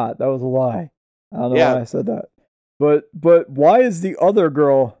 we're not. That was a lie. I don't know why I said that. But why is the other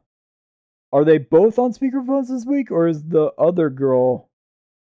girl? Are they both on speakerphones this week, or is the other girl?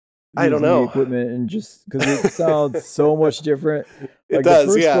 I don't know. The equipment and just because it sounds so much different. It does.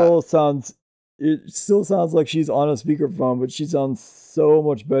 The first girl sounds. It still sounds like she's on a speakerphone, but she sounds so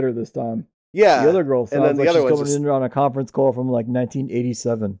much better this time. Yeah. The other girl sounds like she's coming in on a conference call from like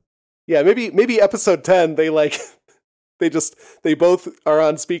 1987. Yeah, maybe episode 10 they both are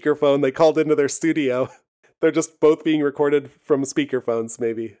on speakerphone. They called into their studio. They're just both being recorded from speakerphones,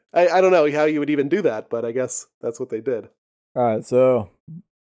 maybe. I don't know how you would even do that, but I guess that's what they did. All right, so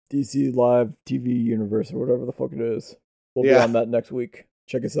DC Live TV Universe or whatever the fuck it is. We'll be on that next week.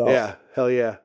 Check us out. Yeah, hell yeah.